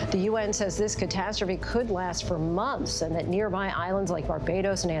 Vincent. The UN says this catastrophe could last for months and that nearby islands like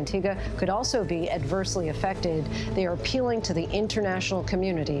Barbados and Antigua could also be adversely affected. They are appealing to the international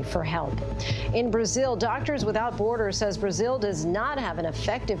community for help. In Brazil, Doctors Without Borders says Brazil does not have an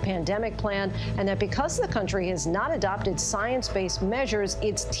effective pandemic plan and that because the country has not adopted science-based measures,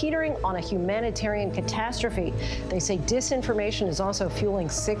 it's teetering on a humanitarian catastrophe. They say disinformation is also fueling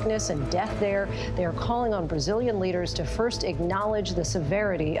sickness and death there. They are calling on Brazilian leaders to first acknowledge the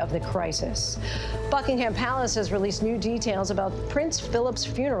severity of the crisis. Buckingham Palace has released new details about Prince Philip's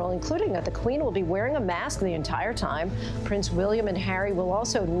funeral, including that the Queen will be wearing a mask the entire time. Prince William and Harry will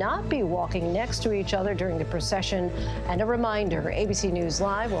also not be walking next to each other during the procession. And a reminder, ABC News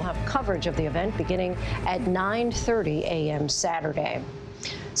Live will have coverage of the event beginning at 9:30 a.m. Saturday.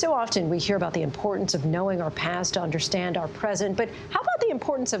 So often we hear about the importance of knowing our past to understand our present, but how about the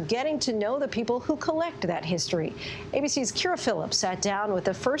importance of getting to know the people who collect that history? ABC's Kira Phillips sat down with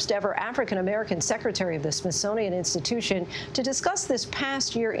the first ever African-American secretary of the Smithsonian Institution to discuss this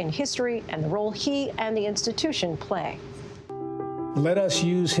past year in history and the role he and the institution play. Let us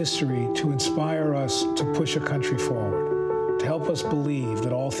use history to inspire us to push a country forward, to help us believe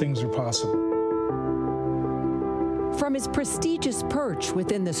that all things are possible. From his prestigious perch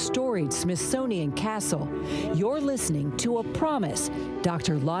within the storied Smithsonian Castle, you're listening to a promise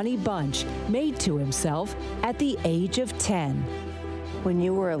Dr. Lonnie Bunch made to himself at the age of 10. When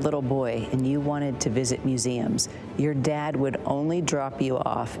you were a little boy and you wanted to visit museums, your dad would only drop you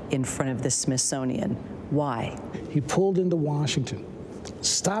off in front of the Smithsonian. Why? He pulled into Washington,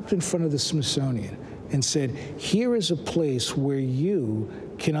 stopped in front of the Smithsonian, and said, here is a place where you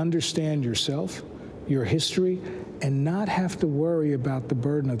can understand yourself, your history, and not have to worry about the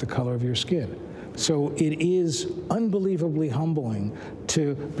burden of the color of your skin. So it is unbelievably humbling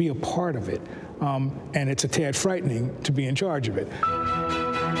to be a part of it, and it's a tad frightening to be in charge of it.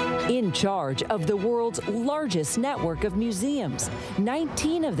 In charge of the world's largest network of museums,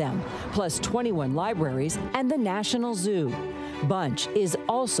 19 of them, plus 21 libraries and the National Zoo. Bunch is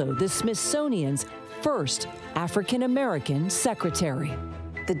also the Smithsonian's first African-American secretary.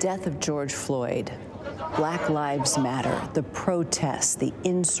 The death of George Floyd, Black Lives Matter, the protests, the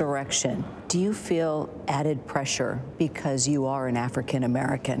insurrection. Do you feel added pressure because you are an African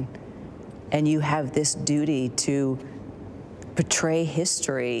American and you have this duty to portray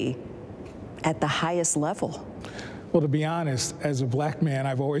history at the highest level? Well, to be honest, as a black man,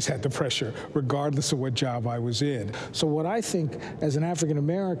 I've always had the pressure, regardless of what job I was in. So what I think as an African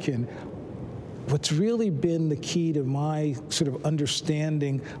American, what's really been the key to my sort of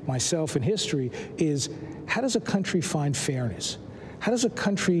understanding myself in history is how does a country find fairness? How does a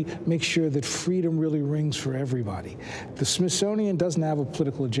country make sure that freedom really rings for everybody? The Smithsonian doesn't have a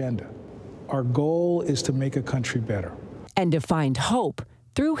political agenda. Our goal is to make a country better. And to find hope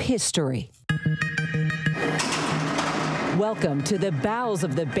through history. Welcome to the bowels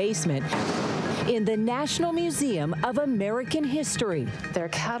of the basement in the National Museum of American History. They're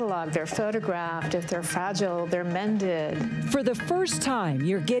cataloged, they're photographed. If they're fragile, they're mended. For the first time,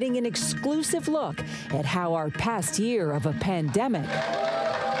 you're getting an exclusive look at how our past year of a pandemic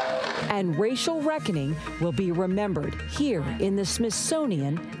and racial reckoning will be remembered here in the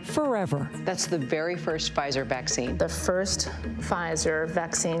Smithsonian forever. That's the very first Pfizer vaccine. The first Pfizer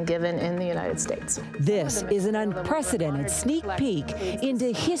vaccine given in the United States. This is an unprecedented sneak peek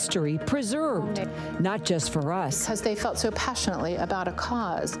into history preserved, not just for us. Because they felt so passionately about a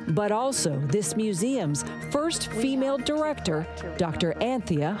cause. But also this museum's first female director, Dr.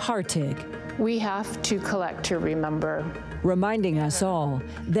 Anthea Hartig. We have to collect to remember. Reminding us all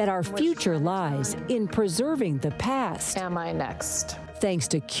that our future lies in preserving the past. Am I next? Thanks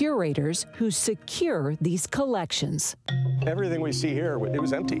to curators who secure these collections. Everything we see here, it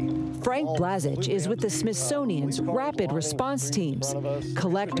was empty. Frank Blazich is with the Smithsonian's Rapid Response Teams,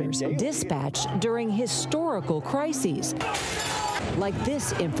 collectors dispatched during historical crises, like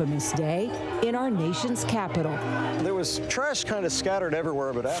this infamous day in our nation's capital. There was trash kind of scattered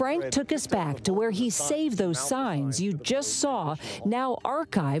everywhere, but Frank took us back to where he saved those signs you just saw, now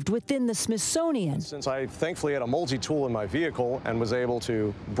archived within the Smithsonian. Since I thankfully had a multi-tool in my vehicle and was able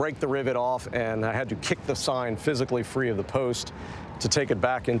to break the rivet off, and I had to kick the sign physically free of the post to take it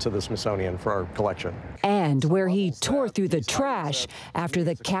back into the Smithsonian for our collection. And where he tore through the trash after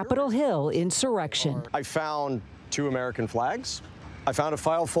the Capitol Hill insurrection. I found 2 American flags. I found a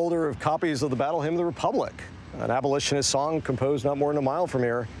file folder of copies of the Battle Hymn of the Republic, an abolitionist song composed not more than a mile from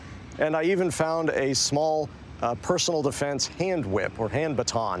here. And I even found a small personal defense hand whip or hand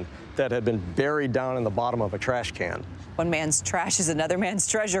baton that had been buried down in the bottom of a trash can. One man's trash is another man's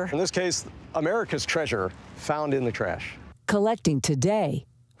treasure. In this case, America's treasure found in the trash. Collecting today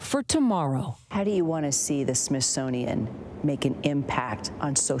for tomorrow. How do you want to see the Smithsonian make an impact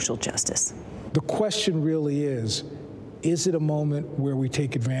on social justice? The question really is it a moment where we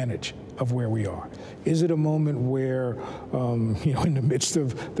take advantage of where we are? Is it a moment where, in the midst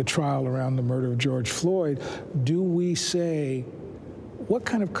of the trial around the murder of George Floyd, do we say, what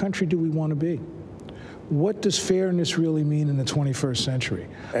kind of country do we want to be? What does fairness really mean in the 21st century?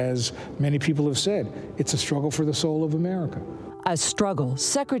 As many people have said, it's a struggle for the soul of America. A struggle,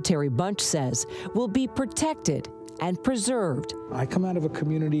 Secretary Bunch says, will be protected and preserved. I come out of a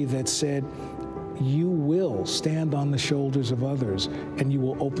community that said, you will stand on the shoulders of others, and you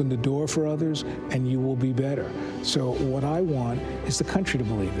will open the door for others, and you will be better. So what I want is the country to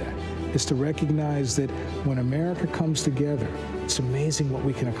believe that, is to recognize that when America comes together, it's amazing what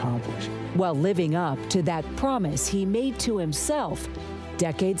we can accomplish. While living up to that promise he made to himself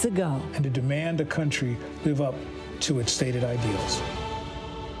decades ago. And to demand a country live up to its stated ideals.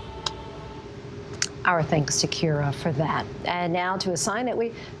 Our thanks to Kira for that. And now to a sign that we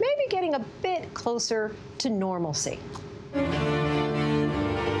may be getting a bit closer to normalcy.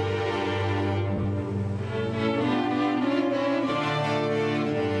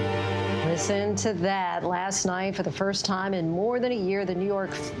 Listen to that. Last night, for the first time in more than a year, the New York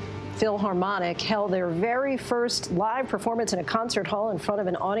Philharmonic held their very first live performance in a concert hall in front of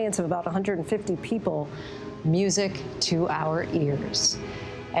an audience of about 150 people. Music to our ears.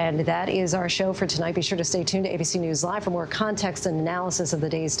 And that is our show for tonight. Be sure to stay tuned to ABC News Live for more context and analysis of the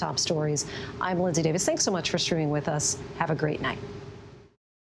day's top stories. I'm Lindsay Davis. Thanks so much for streaming with us. Have a great night.